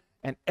in,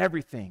 and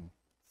everything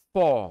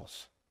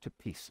falls to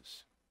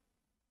pieces.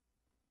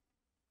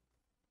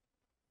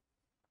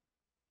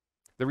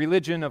 The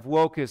religion of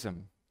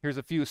wokeism. Here's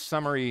a few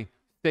summary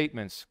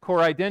statements. Core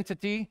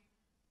identity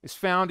is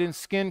found in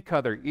skin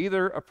color,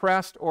 either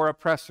oppressed or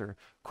oppressor.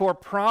 Core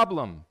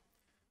problem.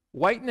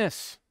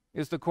 Whiteness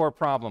is the core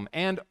problem,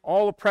 and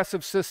all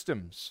oppressive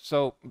systems.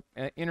 So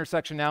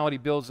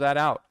intersectionality builds that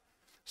out.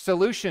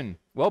 Solution.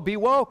 Well, be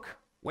woke.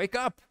 Wake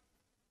up.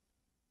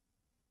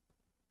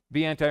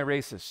 Be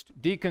anti-racist.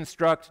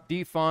 Deconstruct,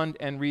 defund,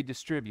 and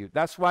redistribute.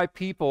 That's why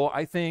people,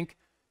 I think,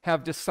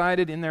 have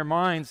decided in their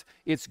minds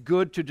it's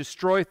good to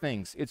destroy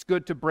things. It's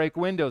good to break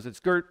windows. It's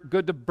good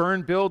to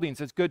burn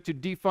buildings. It's good to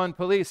defund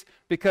police,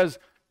 because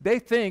they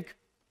think,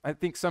 I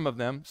think some of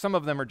them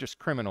are just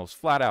criminals,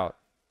 flat out,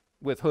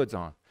 with hoods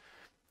on.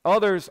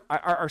 Others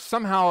are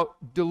somehow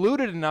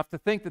deluded enough to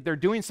think that they're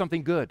doing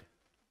something good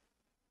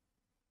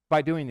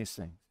by doing these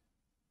things,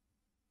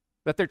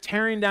 that they're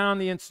tearing down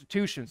the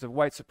institutions of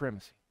white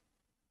supremacy.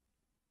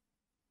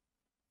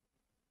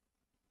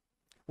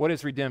 What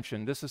is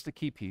redemption? This is the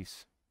key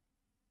piece.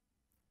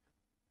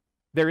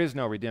 There is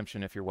no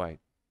redemption if you're white.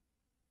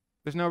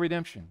 There's no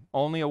redemption.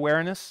 Only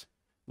awareness,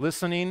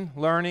 listening,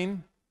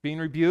 learning, being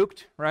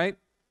rebuked, right?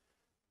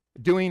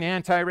 Doing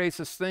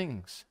anti-racist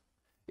things.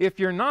 If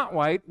you're not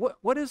white,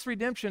 what is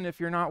redemption if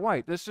you're not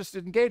white? Let's just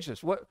engage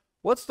this.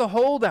 What's the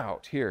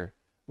holdout here?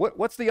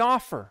 What's the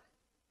offer?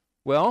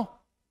 Well,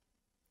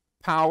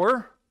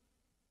 power.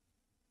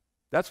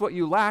 That's what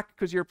you lack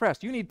because you're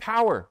oppressed. You need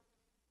power.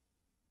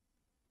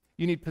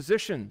 You need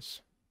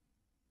positions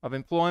of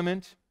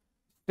employment,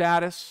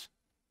 status,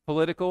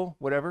 political,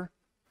 whatever.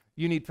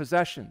 You need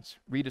possessions,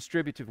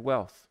 redistributive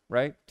wealth,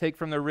 right? Take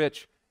from the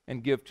rich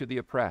and give to the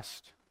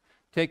oppressed.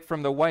 Take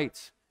from the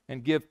whites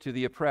and give to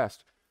the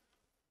oppressed.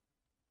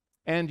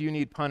 And you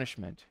need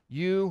punishment.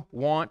 You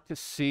want to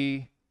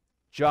see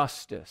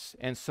justice,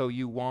 and so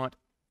you want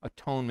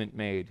atonement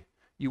made.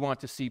 You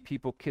want to see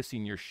people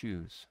kissing your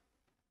shoes.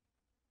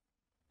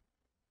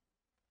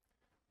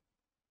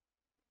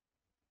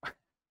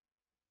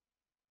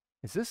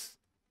 Is this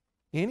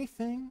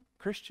anything,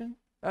 Christian?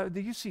 Do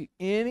you see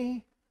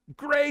any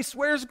grace?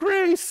 Where's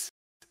grace?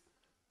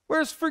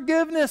 Where's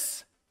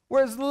forgiveness?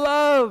 Where's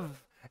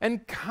love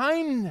and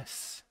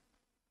kindness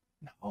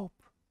and hope?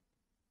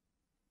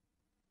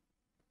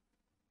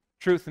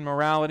 Truth and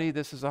morality,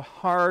 this is a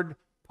hard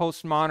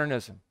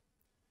postmodernism.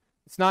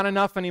 It's not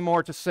enough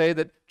anymore to say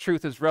that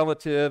truth is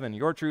relative and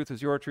your truth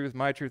is your truth,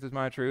 my truth is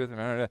my truth,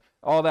 and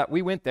all that.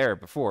 We went there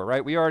before,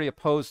 right? We already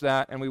opposed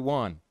that and we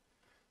won.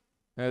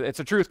 It's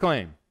a truth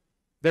claim.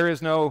 There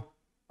is no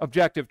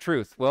objective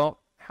truth.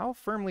 Well, how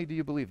firmly do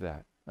you believe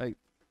that? Like,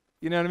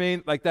 you know what I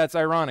mean? Like, that's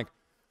ironic.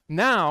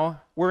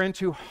 Now we're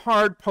into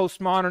hard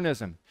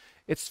postmodernism.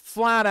 It's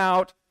flat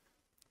out,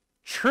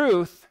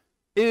 truth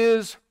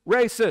is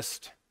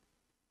racist.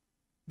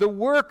 The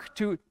work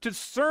to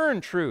discern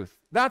truth,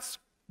 that's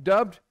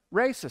dubbed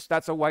racist.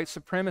 That's a white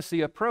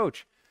supremacy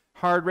approach.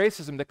 Hard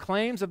racism. The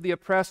claims of the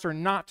oppressed are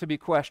not to be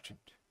questioned.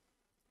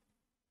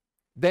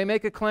 They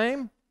make a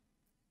claim,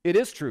 it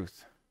is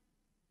truth.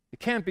 It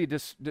can't be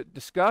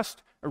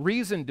discussed,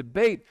 reasoned,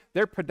 debate.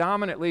 They're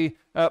predominantly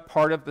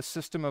part of the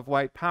system of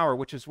white power,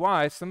 which is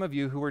why some of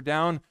you who were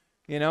down,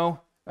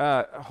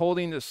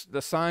 holding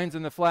the signs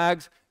and the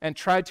flags and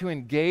tried to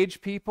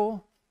engage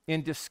people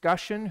in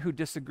discussion who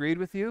disagreed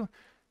with you,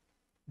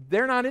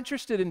 they're not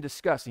interested in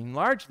discussing.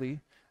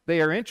 Largely,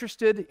 they are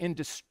interested in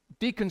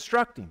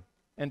deconstructing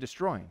and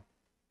destroying.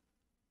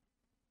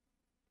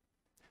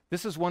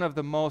 This is one of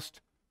the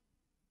most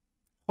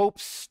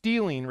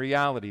hope-stealing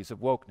realities of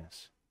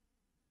wokeness,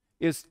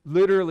 is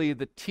literally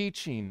the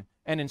teaching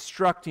and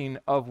instructing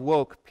of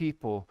woke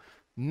people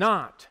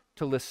not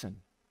to listen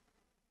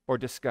or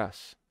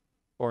discuss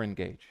or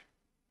engage.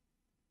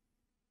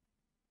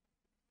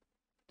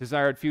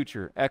 Desired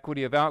future,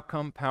 equity of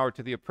outcome, power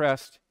to the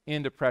oppressed,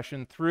 end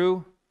oppression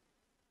through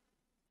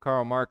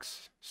Karl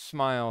Marx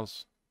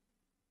smiles,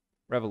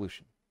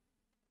 revolution.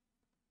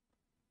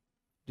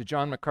 Do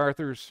John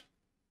MacArthur's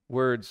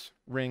words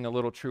ring a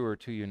little truer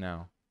to you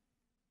now?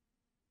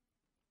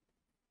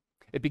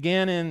 It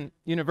began in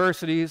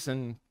universities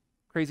and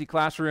crazy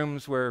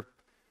classrooms where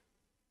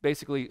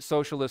basically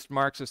socialist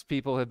Marxist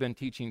people have been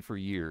teaching for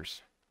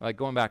years, like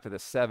going back to the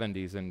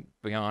 70s and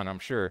beyond, I'm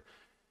sure.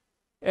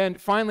 And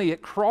finally,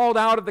 it crawled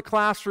out of the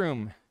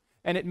classroom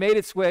and it made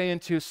its way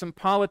into some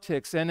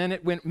politics, and then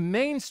it went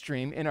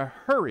mainstream in a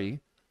hurry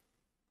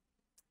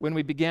when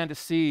we began to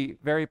see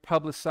very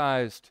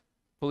publicized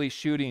police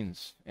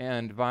shootings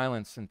and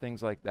violence and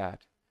things like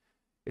that.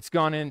 It's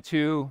gone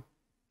into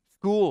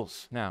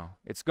schools now.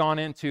 It's gone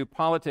into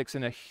politics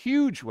in a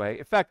huge way.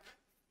 In fact,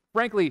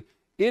 frankly,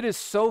 it is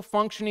so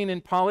functioning in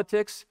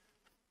politics,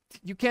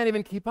 you can't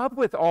even keep up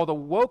with all the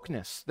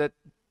wokeness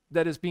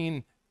that is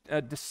being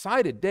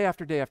decided day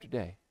after day after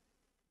day.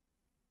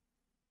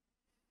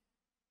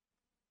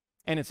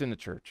 And it's in the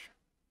church.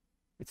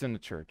 It's in the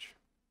church.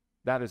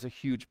 That is a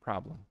huge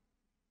problem.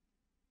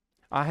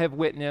 I have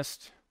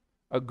witnessed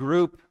a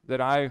group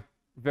that I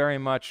very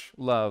much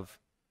love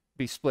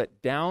be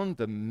split down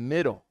the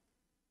middle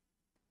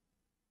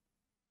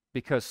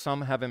because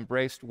some have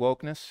embraced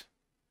wokeness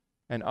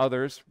and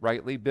others,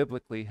 rightly,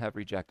 biblically, have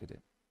rejected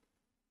it.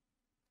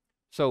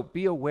 So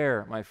be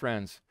aware, my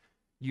friends,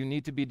 you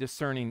need to be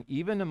discerning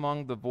even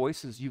among the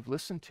voices you've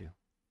listened to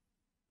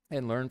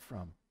and learned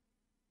from.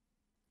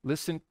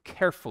 Listen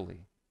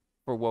carefully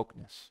for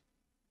wokeness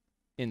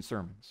in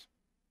sermons.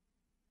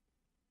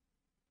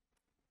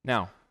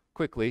 Now,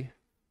 quickly,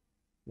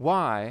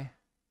 why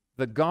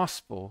the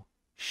gospel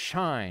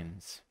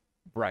shines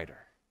brighter.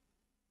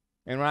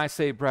 And when I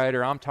say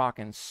brighter, I'm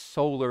talking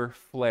solar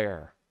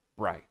flare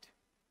bright.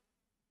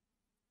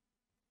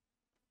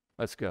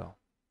 Let's go.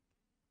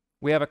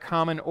 We have a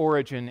common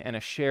origin and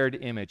a shared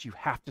image. You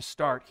have to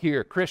start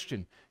here.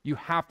 Christian, you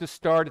have to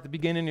start at the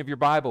beginning of your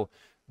Bible.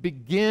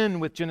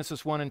 Begin with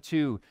Genesis 1 and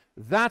 2.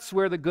 That's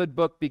where the good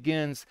book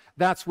begins.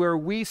 That's where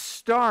we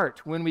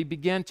start when we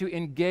begin to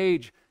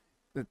engage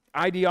the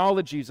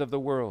ideologies of the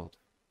world.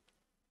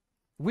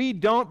 We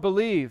don't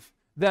believe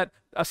that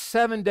a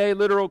 7-day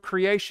literal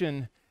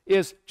creation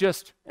is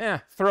just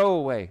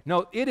throwaway.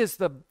 No, it is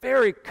the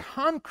very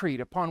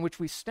concrete upon which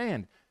we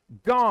stand.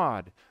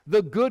 God,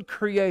 the good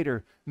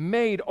creator,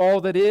 made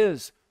all that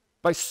is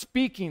by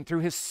speaking through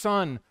his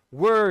Son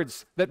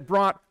words that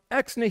brought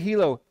ex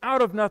nihilo,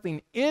 out of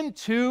nothing,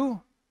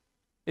 into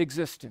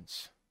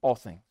existence, all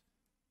things.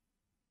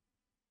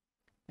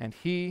 And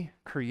he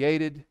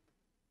created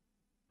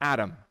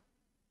Adam.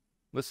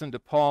 Listen to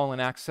Paul in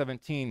Acts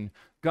 17.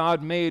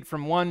 God made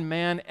from one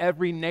man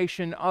every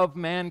nation of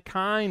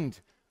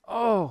mankind.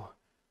 Oh,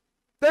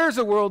 there's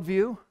a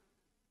worldview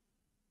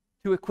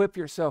to equip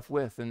yourself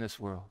with in this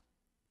world.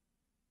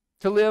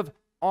 To live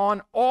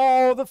on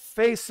all the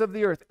face of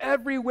the earth,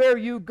 everywhere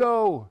you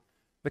go.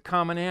 The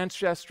common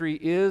ancestry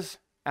is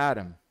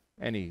Adam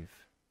and Eve,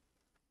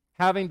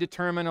 having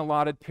determined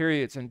allotted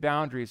periods and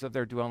boundaries of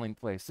their dwelling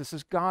place. This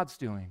is God's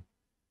doing.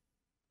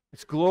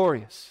 It's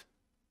glorious.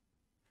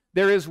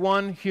 There is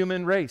one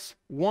human race.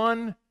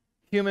 One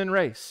human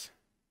race.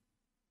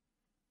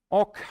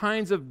 All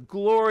kinds of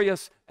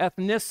glorious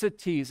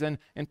ethnicities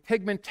and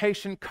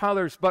pigmentation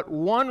colors, but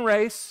one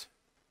race,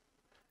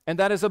 and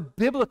that is a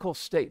biblical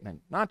statement,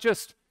 not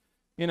just,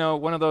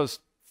 one of those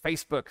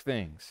Facebook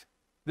things.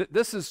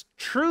 This is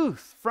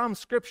truth from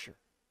Scripture.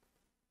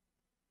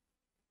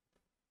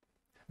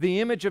 The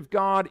image of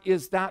God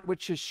is that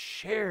which is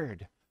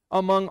shared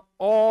among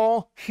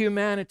all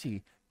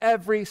humanity.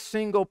 Every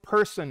single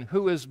person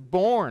who is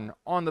born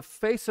on the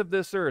face of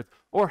this earth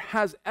or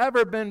has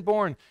ever been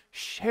born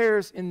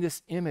shares in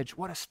this image.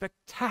 What a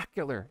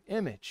spectacular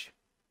image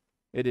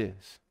it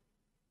is.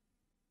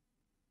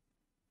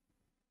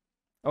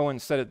 Owen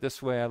said it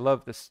this way. I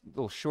love this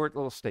short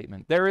little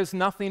statement. There is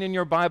nothing in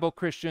your Bible,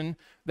 Christian,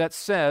 that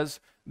says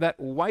that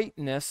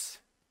whiteness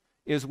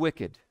is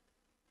wicked.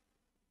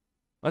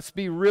 Let's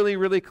be really,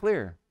 really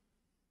clear.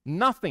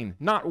 Nothing,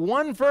 not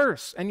one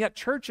verse, and yet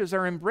churches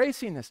are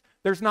embracing this.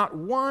 There's not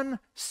one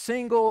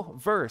single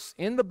verse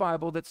in the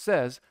Bible that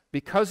says,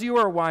 because you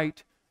are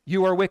white,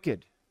 you are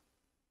wicked.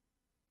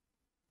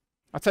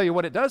 I'll tell you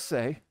what it does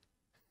say.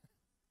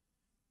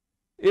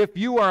 If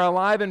you are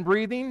alive and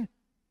breathing,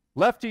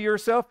 left to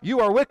yourself,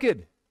 you are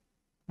wicked,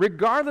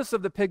 regardless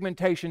of the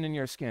pigmentation in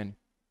your skin.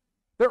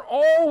 They're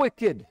all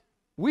wicked.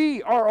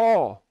 We are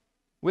all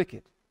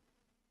wicked.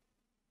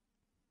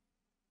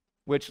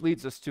 Which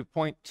leads us to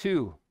point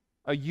 2,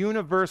 a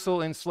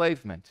universal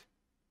enslavement.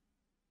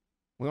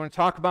 We want to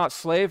talk about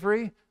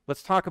slavery?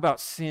 Let's talk about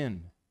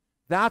sin.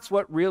 That's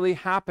what really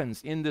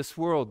happens in this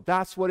world.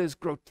 That's what is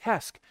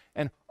grotesque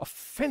and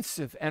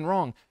offensive and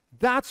wrong.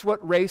 That's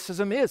what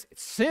racism is.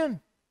 It's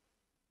sin.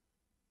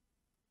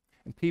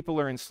 And people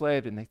are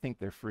enslaved and they think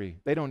they're free.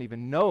 They don't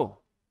even know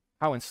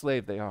how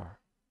enslaved they are.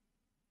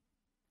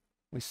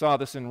 We saw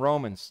this in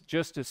Romans.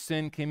 Just as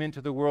sin came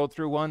into the world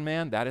through one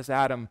man, that is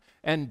Adam,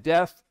 and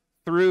death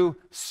through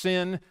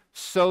sin,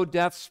 so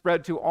death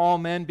spread to all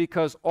men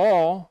because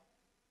all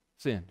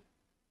sinned.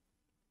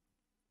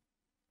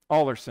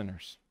 All are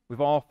sinners. We've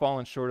all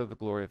fallen short of the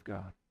glory of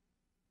God.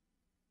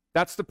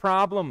 That's the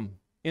problem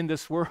in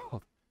this world.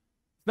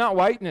 It's not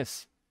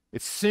whiteness,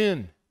 it's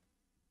sin.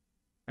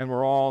 And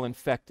we're all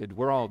infected.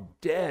 We're all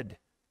dead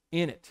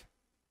in it,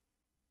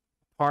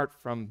 apart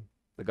from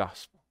the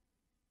gospel.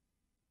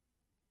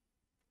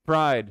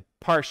 Pride,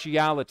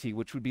 partiality,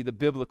 which would be the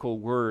biblical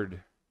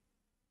word,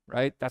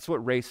 right? That's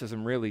what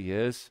racism really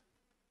is.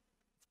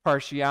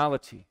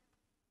 Partiality.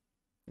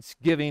 It's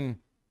giving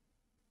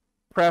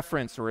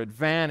preference or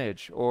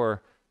advantage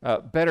or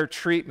better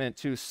treatment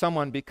to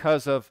someone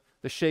because of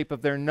the shape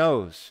of their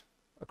nose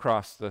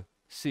across the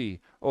sea,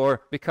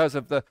 or because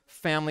of the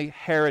family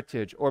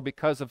heritage, or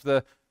because of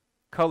the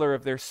color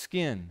of their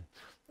skin,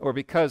 or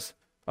because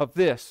of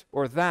this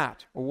or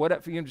that, or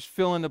whatever. You can just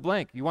fill in the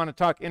blank. You want to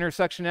talk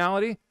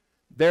intersectionality?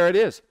 There it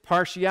is.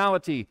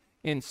 Partiality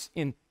in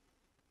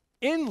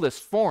endless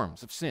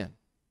forms of sin.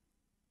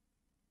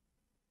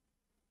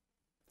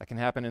 That can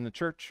happen in the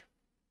church.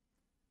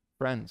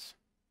 Friends,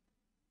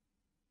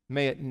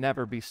 may it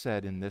never be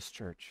said in this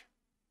church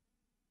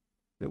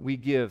that we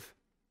give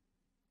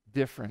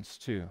difference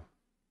to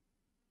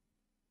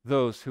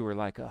those who are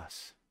like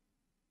us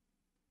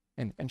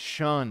and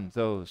shun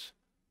those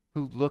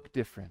who look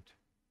different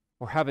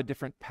or have a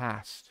different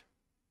past.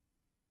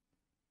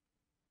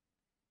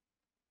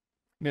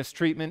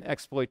 Mistreatment,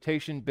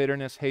 exploitation,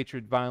 bitterness,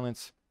 hatred,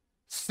 violence.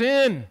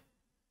 Sin.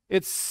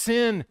 It's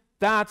sin.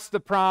 That's the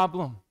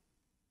problem.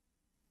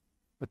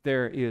 But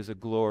there is a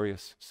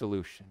glorious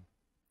solution.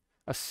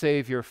 A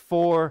Savior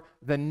for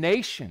the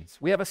nations.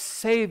 We have a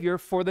Savior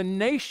for the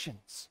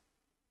nations.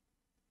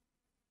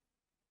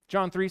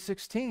 John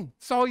 3:16.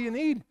 That's all you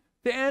need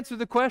to answer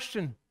the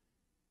question.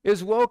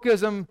 Is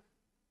wokeism,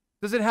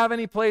 does it have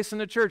any place in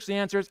the church? The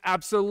answer is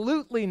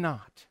absolutely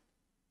not.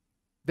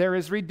 There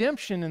is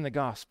redemption in the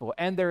gospel,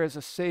 and there is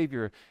a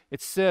Savior.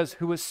 It says,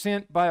 who was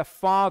sent by a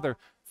Father,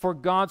 for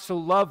God so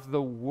loved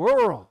the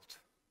world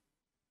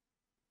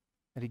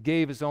that he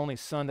gave his only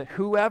Son, that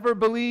whoever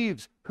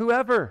believes,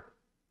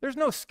 there's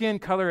no skin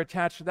color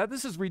attached to that.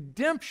 This is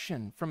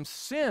redemption from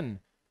sin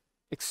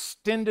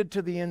extended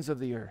to the ends of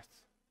the earth.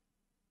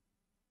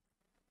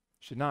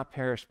 Should not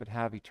perish but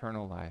have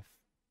eternal life.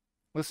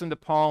 Listen to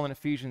Paul in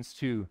Ephesians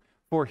 2.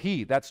 For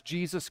he, that's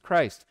Jesus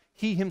Christ,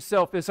 he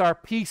himself is our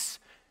peace,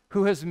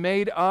 who has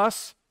made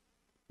us,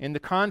 in the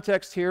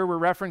context here, we're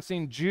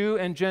referencing Jew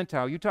and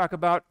Gentile. You talk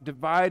about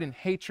divide and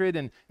hatred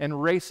and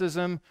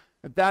racism.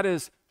 That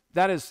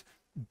is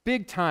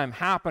big time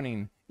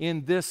happening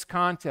in this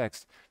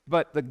context.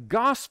 But the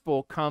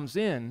gospel comes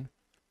in,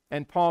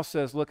 and Paul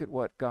says, look at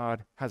what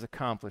God has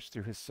accomplished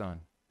through his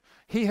Son.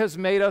 He has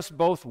made us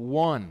both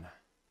one.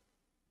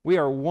 We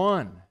are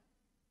one.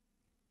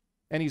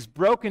 And he's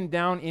broken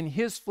down in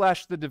his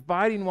flesh the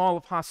dividing wall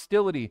of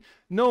hostility.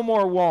 No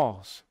more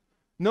walls.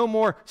 No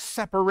more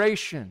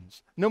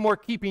separations. No more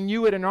keeping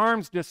you at an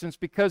arm's distance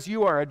because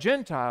you are a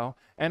Gentile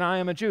and I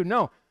am a Jew.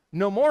 No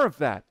more of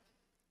that.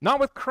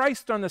 Not with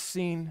Christ on the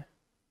scene.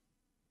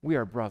 We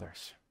are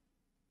brothers.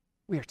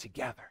 We are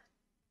together.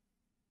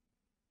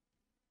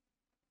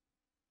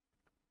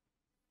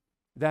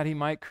 That he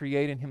might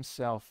create in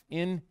himself,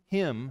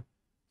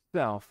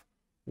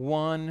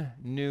 one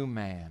new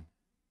man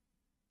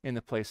in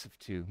the place of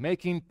two.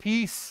 Making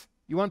peace.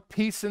 You want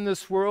peace in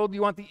this world?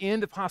 You want the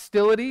end of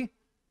hostility?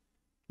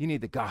 You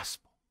need the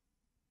gospel.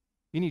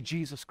 You need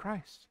Jesus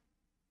Christ.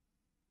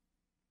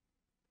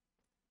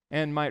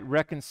 And might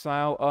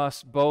reconcile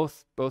us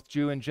both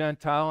Jew and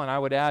Gentile, and I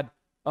would add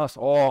us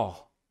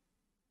all,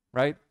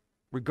 right?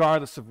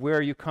 Regardless of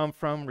where you come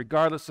from,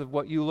 regardless of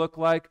what you look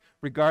like,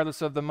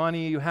 regardless of the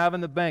money you have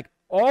in the bank,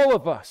 all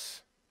of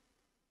us,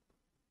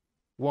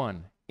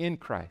 one in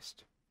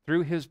Christ,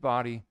 through his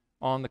body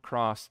on the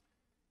cross.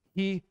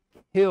 He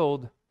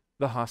killed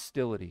the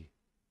hostility.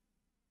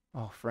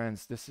 Oh,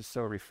 friends, this is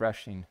so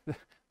refreshing.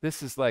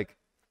 This is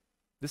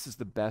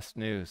the best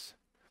news.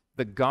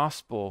 The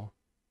gospel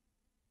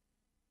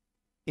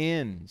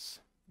ends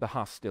the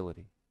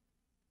hostility.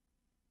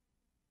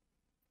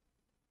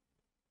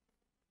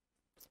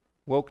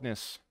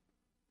 Wokeness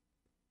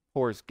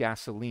pours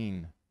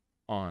gasoline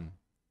on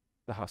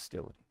the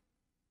hostility.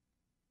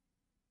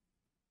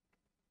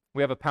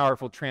 We have a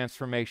powerful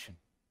transformation.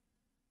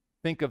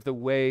 Think of the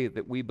way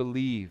that we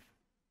believe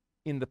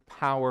in the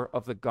power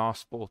of the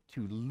gospel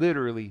to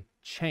literally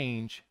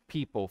change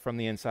people from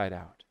the inside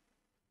out.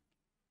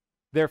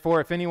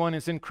 Therefore, if anyone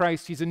is in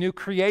Christ, he's a new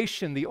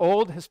creation. The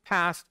old has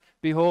passed,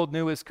 behold,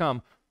 new has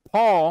come.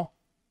 Paul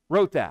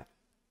wrote that,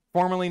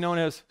 formerly known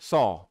as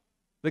Saul,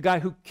 the guy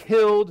who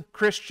killed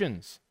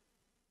Christians.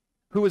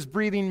 who was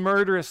breathing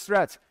murderous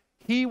threats.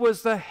 He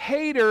was the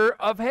hater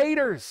of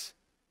haters,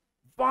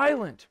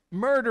 violent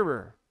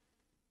murderer.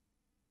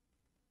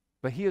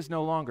 But he is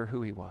no longer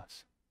who he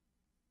was.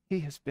 He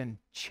has been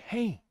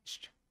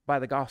changed by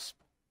the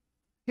gospel.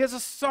 He has a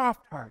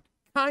soft heart,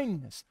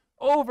 kindness,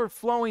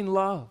 overflowing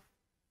love.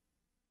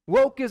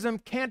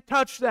 Wokeism can't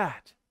touch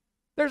that.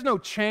 There's no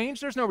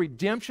change, there's no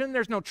redemption,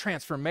 there's no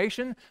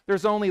transformation.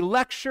 There's only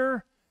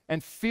lecture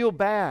and feel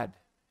bad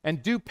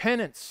and do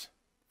penance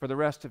for the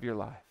rest of your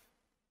life.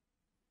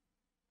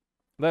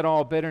 Let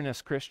all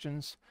bitterness,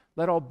 Christians,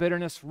 let all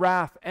bitterness,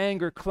 wrath,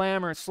 anger,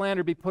 clamor,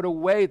 slander be put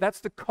away. That's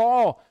the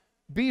call.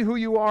 Be who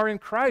you are in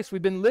Christ.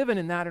 We've been living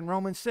in that in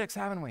Romans 6,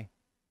 haven't we?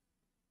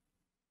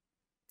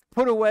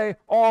 Put away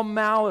all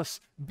malice.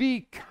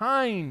 Be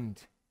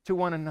kind to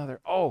one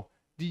another. Oh,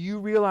 do you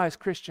realize,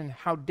 Christian,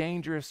 how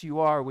dangerous you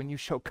are when you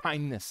show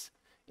kindness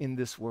in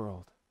this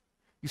world?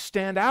 You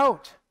stand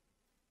out.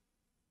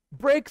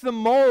 Break the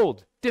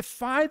mold.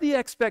 Defy the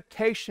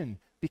expectation.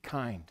 Be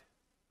kind.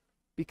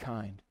 Be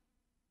kind.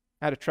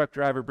 I had a truck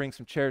driver bring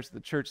some chairs to the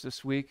church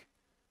this week.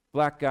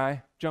 Black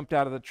guy jumped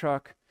out of the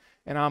truck.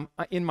 And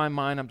in my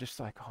mind, I'm just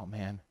like, oh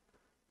man,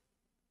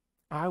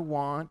 I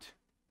want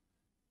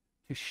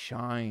to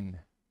shine.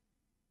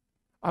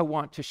 I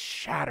want to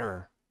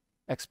shatter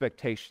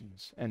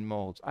expectations and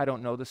molds. I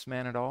don't know this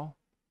man at all,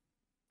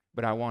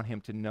 but I want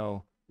him to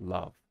know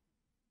love.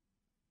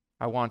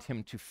 I want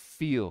him to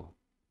feel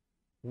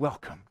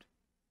welcomed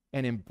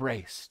and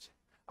embraced.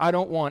 I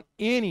don't want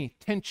any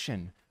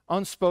tension,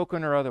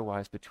 unspoken or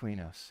otherwise, between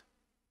us.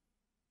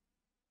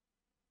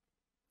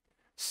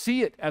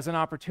 See it as an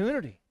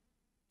opportunity.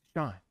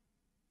 Shine.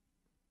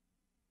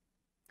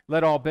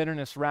 Let all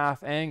bitterness,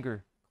 wrath,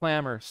 anger,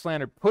 clamor,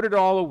 slander, put it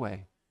all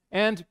away.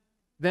 And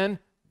then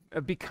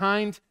be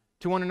kind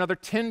to one another,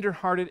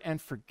 tender-hearted, and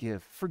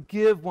forgive.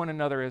 Forgive one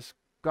another as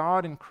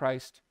God in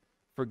Christ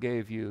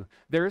forgave you.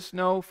 There is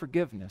no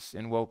forgiveness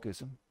in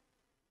wokeism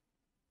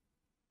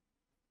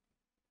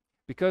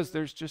because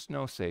there's just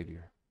no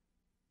Savior.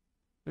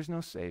 There's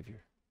no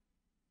Savior.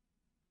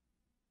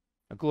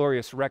 A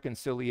glorious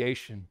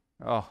reconciliation.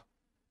 Oh,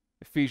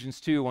 Ephesians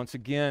 2, once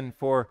again,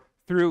 for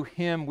through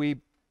him we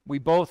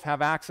both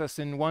have access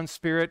in one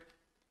Spirit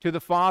to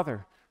the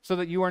Father, so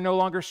that you are no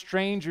longer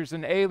strangers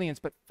and aliens,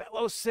 but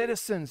fellow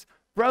citizens,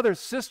 brothers,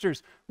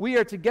 sisters. We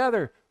are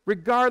together,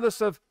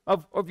 regardless of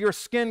your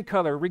skin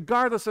color,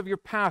 regardless of your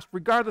past,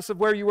 regardless of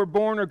where you were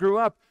born or grew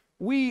up.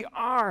 We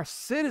are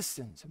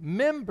citizens,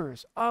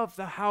 members of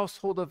the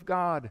household of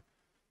God,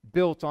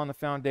 built on the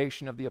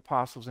foundation of the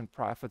apostles and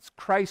prophets.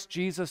 Christ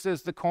Jesus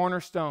is the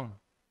cornerstone,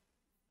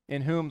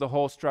 in whom the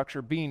whole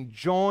structure being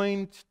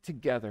joined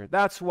together.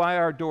 That's why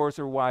our doors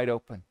are wide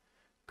open.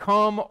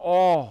 Come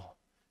all.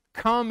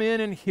 Come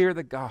in and hear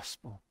the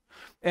gospel.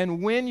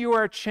 And when you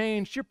are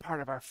changed, you're part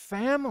of our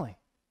family.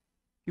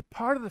 You're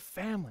part of the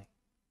family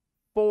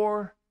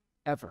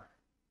forever.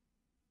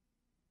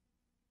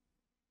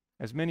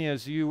 As many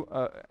as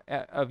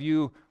of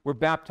you were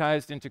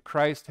baptized into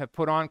Christ, have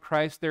put on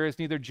Christ, there is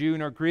neither Jew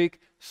nor Greek,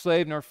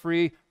 slave nor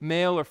free,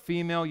 male or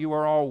female, you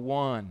are all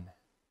one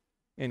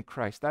in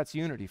Christ. That's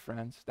unity,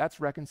 friends. That's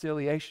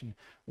reconciliation.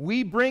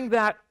 We bring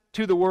that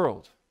to the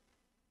world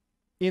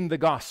in the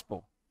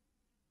gospel,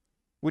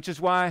 which is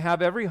why I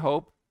have every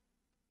hope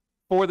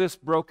for this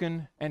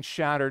broken and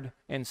shattered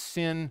and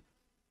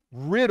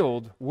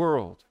sin-riddled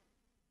world.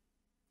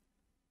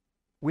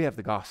 We have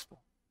the gospel.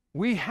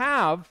 We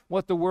have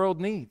what the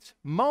world needs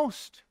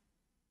most.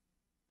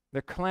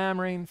 They're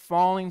clamoring,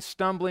 falling,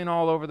 stumbling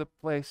all over the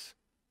place,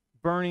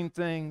 burning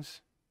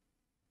things.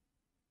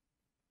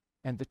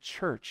 And the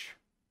church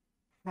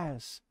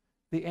has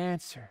the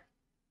answer.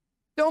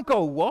 Don't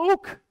go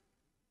woke.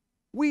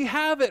 We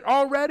have it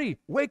already.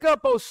 Wake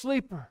up, O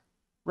sleeper,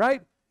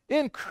 right?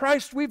 In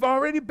Christ, we've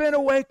already been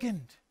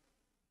awakened.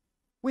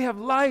 We have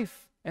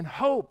life and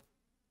hope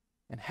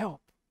and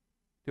help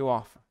to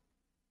offer.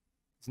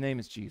 His name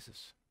is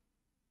Jesus.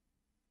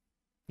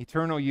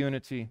 Eternal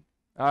unity.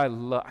 I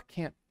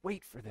can't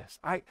wait for this.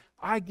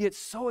 I get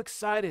so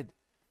excited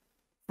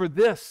for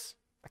this.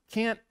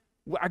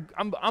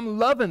 I'm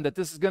loving that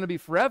this is going to be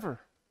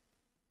forever.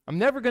 I'm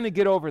never going to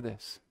get over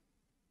this.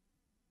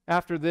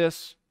 After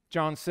this,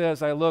 John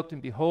says, I looked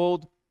and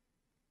behold,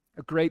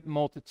 a great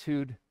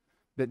multitude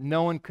that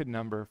no one could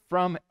number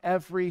from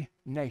every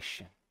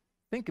nation.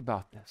 Think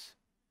about this.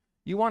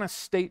 You want a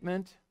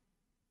statement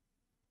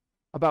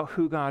about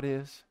who God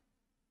is?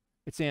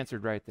 It's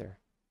answered right there.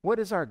 What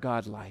is our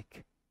God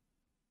like?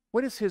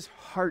 What is his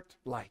heart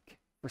like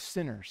for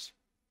sinners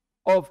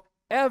of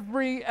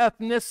every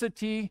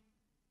ethnicity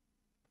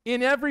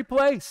in every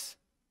place?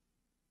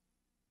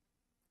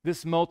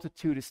 This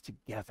multitude is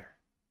together.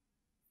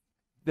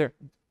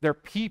 They're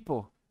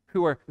people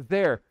who are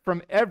there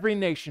from every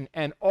nation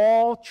and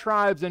all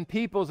tribes and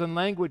peoples and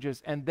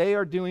languages, and they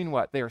are doing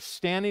what? They are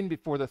standing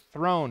before the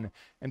throne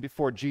and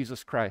before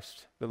Jesus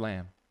Christ, the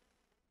Lamb.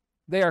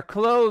 They are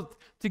clothed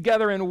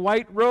together in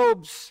white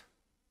robes.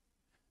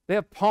 They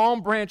have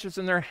palm branches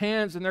in their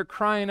hands, and they're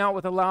crying out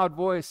with a loud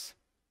voice.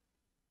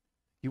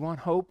 You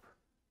want hope?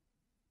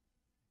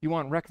 You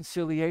want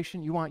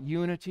reconciliation? You want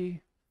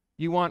unity?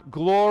 You want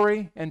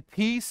glory and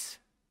peace?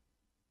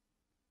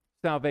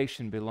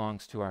 Salvation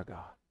belongs to our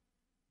God.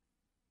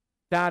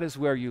 That is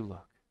where you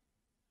look.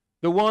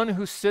 The one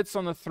who sits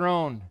on the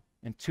throne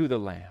and to the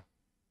Lamb.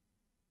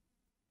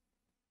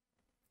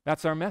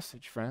 That's our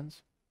message,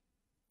 friends.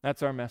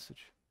 That's our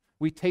message.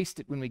 We taste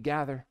it when we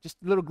gather, just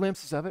little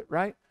glimpses of it,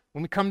 right?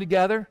 When we come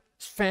together,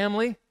 it's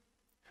family.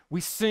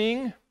 We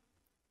sing.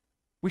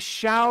 We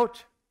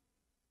shout.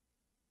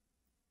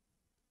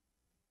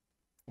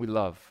 We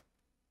love.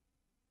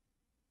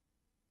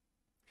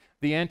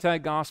 The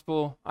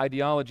anti-gospel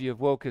ideology of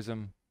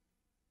wokeism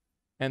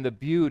and the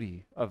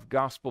beauty of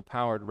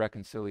gospel-powered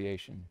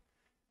reconciliation.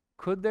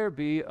 Could there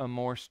be a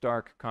more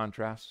stark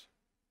contrast?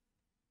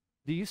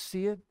 Do you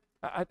see it?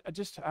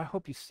 I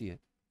hope you see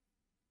it.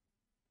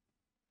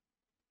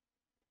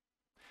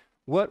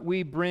 What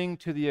we bring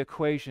to the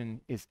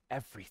equation is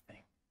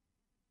everything.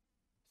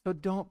 So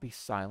don't be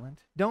silent.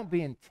 Don't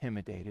be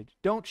intimidated.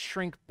 Don't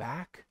shrink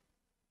back.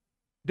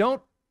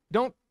 Don't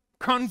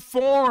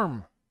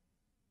conform.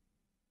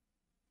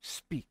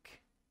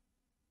 Speak.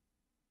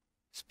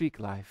 Speak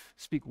life.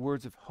 Speak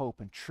words of hope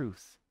and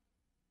truth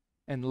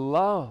and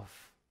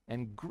love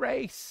and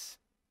grace.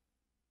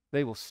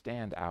 They will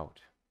stand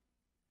out.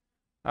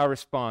 Our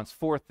response,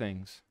 4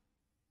 things.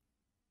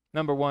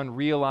 Number 1,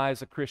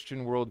 realize a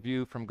Christian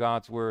worldview from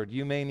God's Word.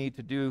 You may need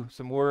to do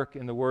some work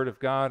in the Word of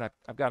God.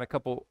 I've got a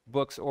couple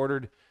books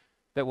ordered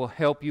that will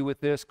help you with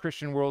this.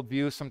 Christian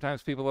worldview,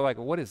 sometimes people are like,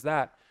 what is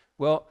that?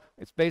 Well,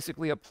 it's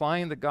basically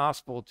applying the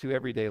gospel to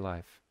everyday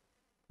life.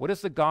 What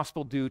does the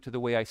gospel do to the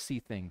way I see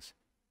things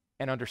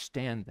and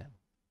understand them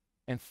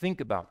and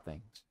think about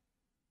things?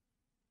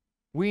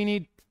 We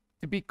need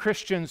to be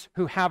Christians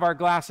who have our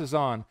glasses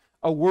on,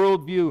 a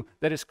worldview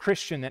that is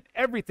Christian, that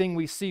everything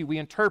we see, we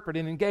interpret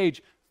and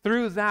engage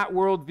through that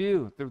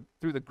worldview,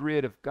 through the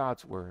grid of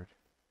God's Word.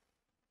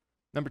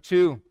 Number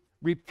 2,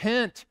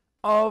 repent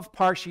of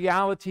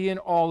partiality in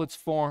all its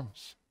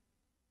forms.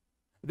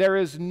 There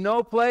is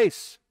no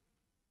place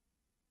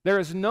for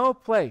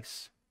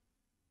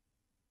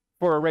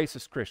a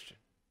racist Christian.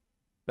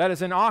 That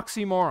is an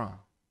oxymoron.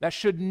 That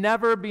should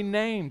never be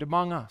named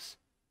among us.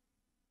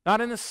 Not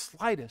in the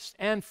slightest.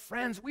 And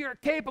friends, we are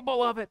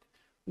capable of it.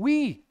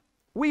 We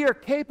are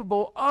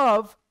capable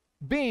of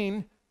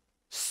being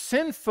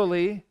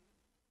sinfully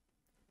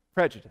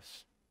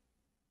prejudiced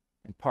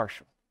and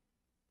partial.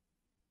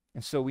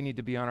 And so we need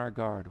to be on our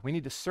guard. We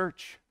need to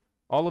search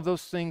all of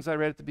those things I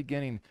read at the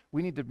beginning.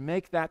 We need to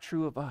make that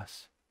true of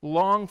us.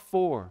 Long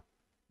for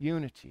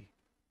unity.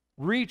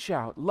 Reach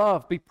out,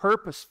 love, be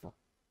purposeful,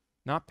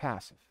 not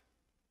passive.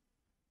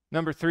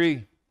 Number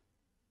 3,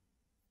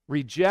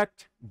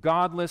 reject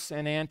godless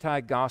and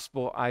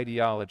anti-gospel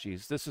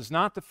ideologies. This is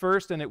not the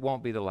first and it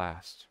won't be the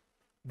last.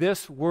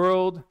 This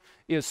world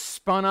is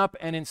spun up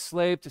and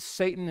enslaved to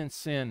Satan and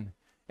sin,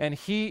 and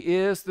he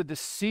is the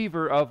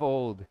deceiver of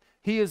old.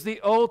 He is the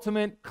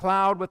ultimate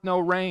cloud with no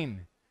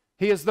rain.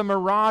 He is the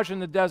mirage in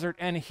the desert,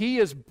 and he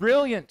is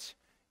brilliant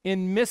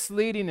in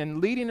misleading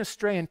and leading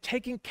astray and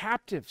taking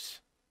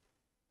captives.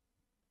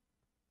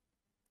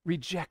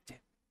 Reject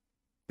it.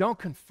 Don't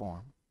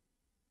conform.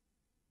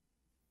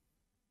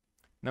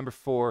 Number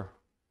 4,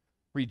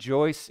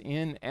 rejoice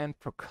in and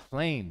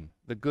proclaim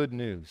the good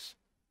news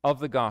of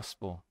the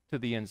gospel to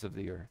the ends of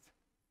the earth.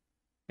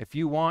 If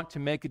you want to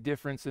make a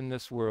difference in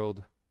this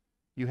world,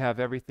 you have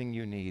everything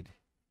you need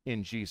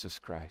in Jesus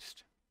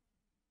Christ.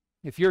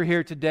 If you're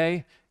here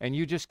today and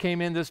you just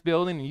came in this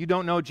building and you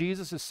don't know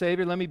Jesus as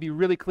Savior, let me be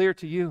really clear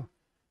to you.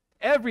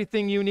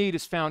 Everything you need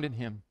is found in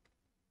Him.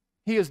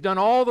 He has done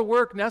all the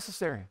work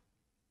necessary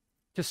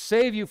to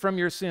save you from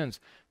your sins.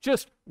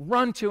 Just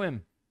run to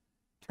Him.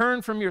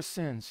 Turn from your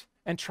sins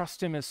and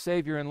trust Him as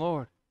Savior and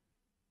Lord.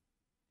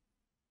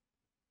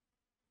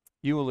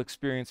 You will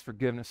experience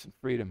forgiveness and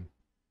freedom.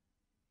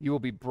 You will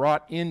be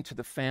brought into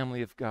the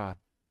family of God.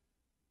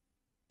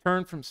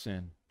 Turn from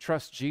sin.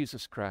 Trust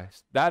Jesus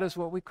Christ. That is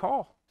what we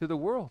call to the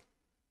world.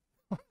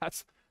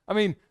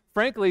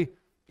 Frankly,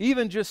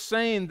 even just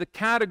saying the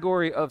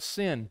category of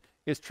sin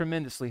is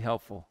tremendously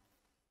helpful.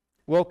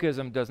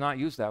 Wokeism does not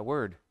use that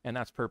word, and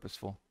that's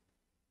purposeful.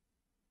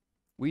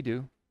 We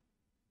do.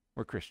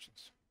 We're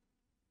Christians.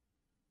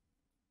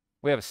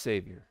 We have a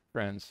Savior,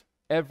 friends.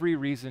 Every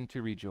reason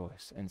to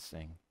rejoice and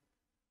sing.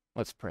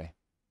 Let's pray.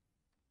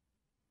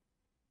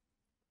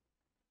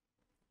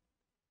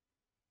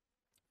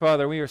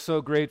 Father, we are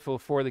so grateful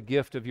for the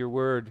gift of your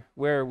word.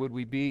 Where would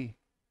we be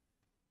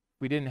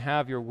if we didn't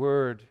have your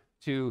word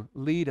to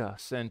lead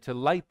us and to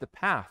light the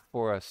path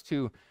for us,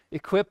 to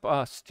equip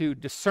us to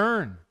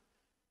discern,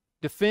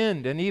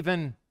 defend, and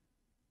even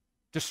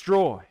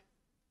destroy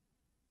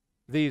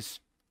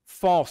these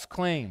false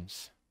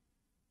claims?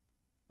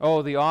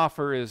 Oh, the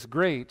offer is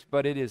great,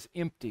 but it is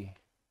empty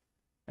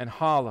and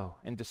hollow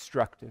and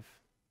destructive.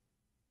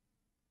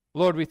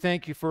 Lord, we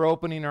thank you for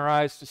opening our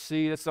eyes to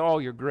see. That's all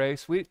your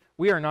grace.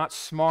 We are not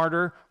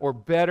smarter or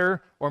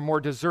better or more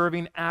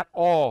deserving at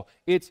all.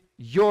 It's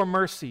your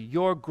mercy,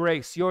 your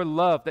grace, your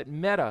love that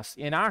met us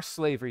in our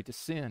slavery to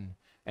sin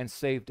and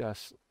saved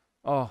us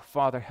Oh,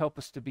 Father, help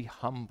us to be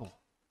humble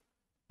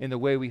in the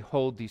way we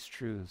hold these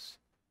truths.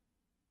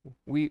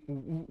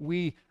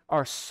 We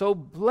are so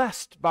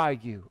blessed by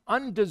you,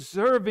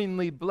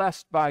 undeservingly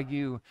blessed by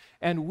you,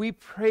 and we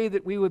pray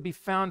that we would be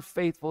found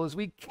faithful as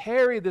we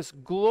carry this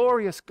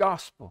glorious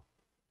gospel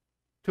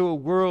to a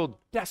world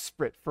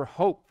desperate for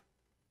hope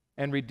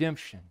and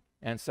redemption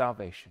and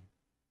salvation.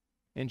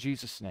 In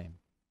Jesus' name,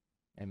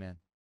 amen.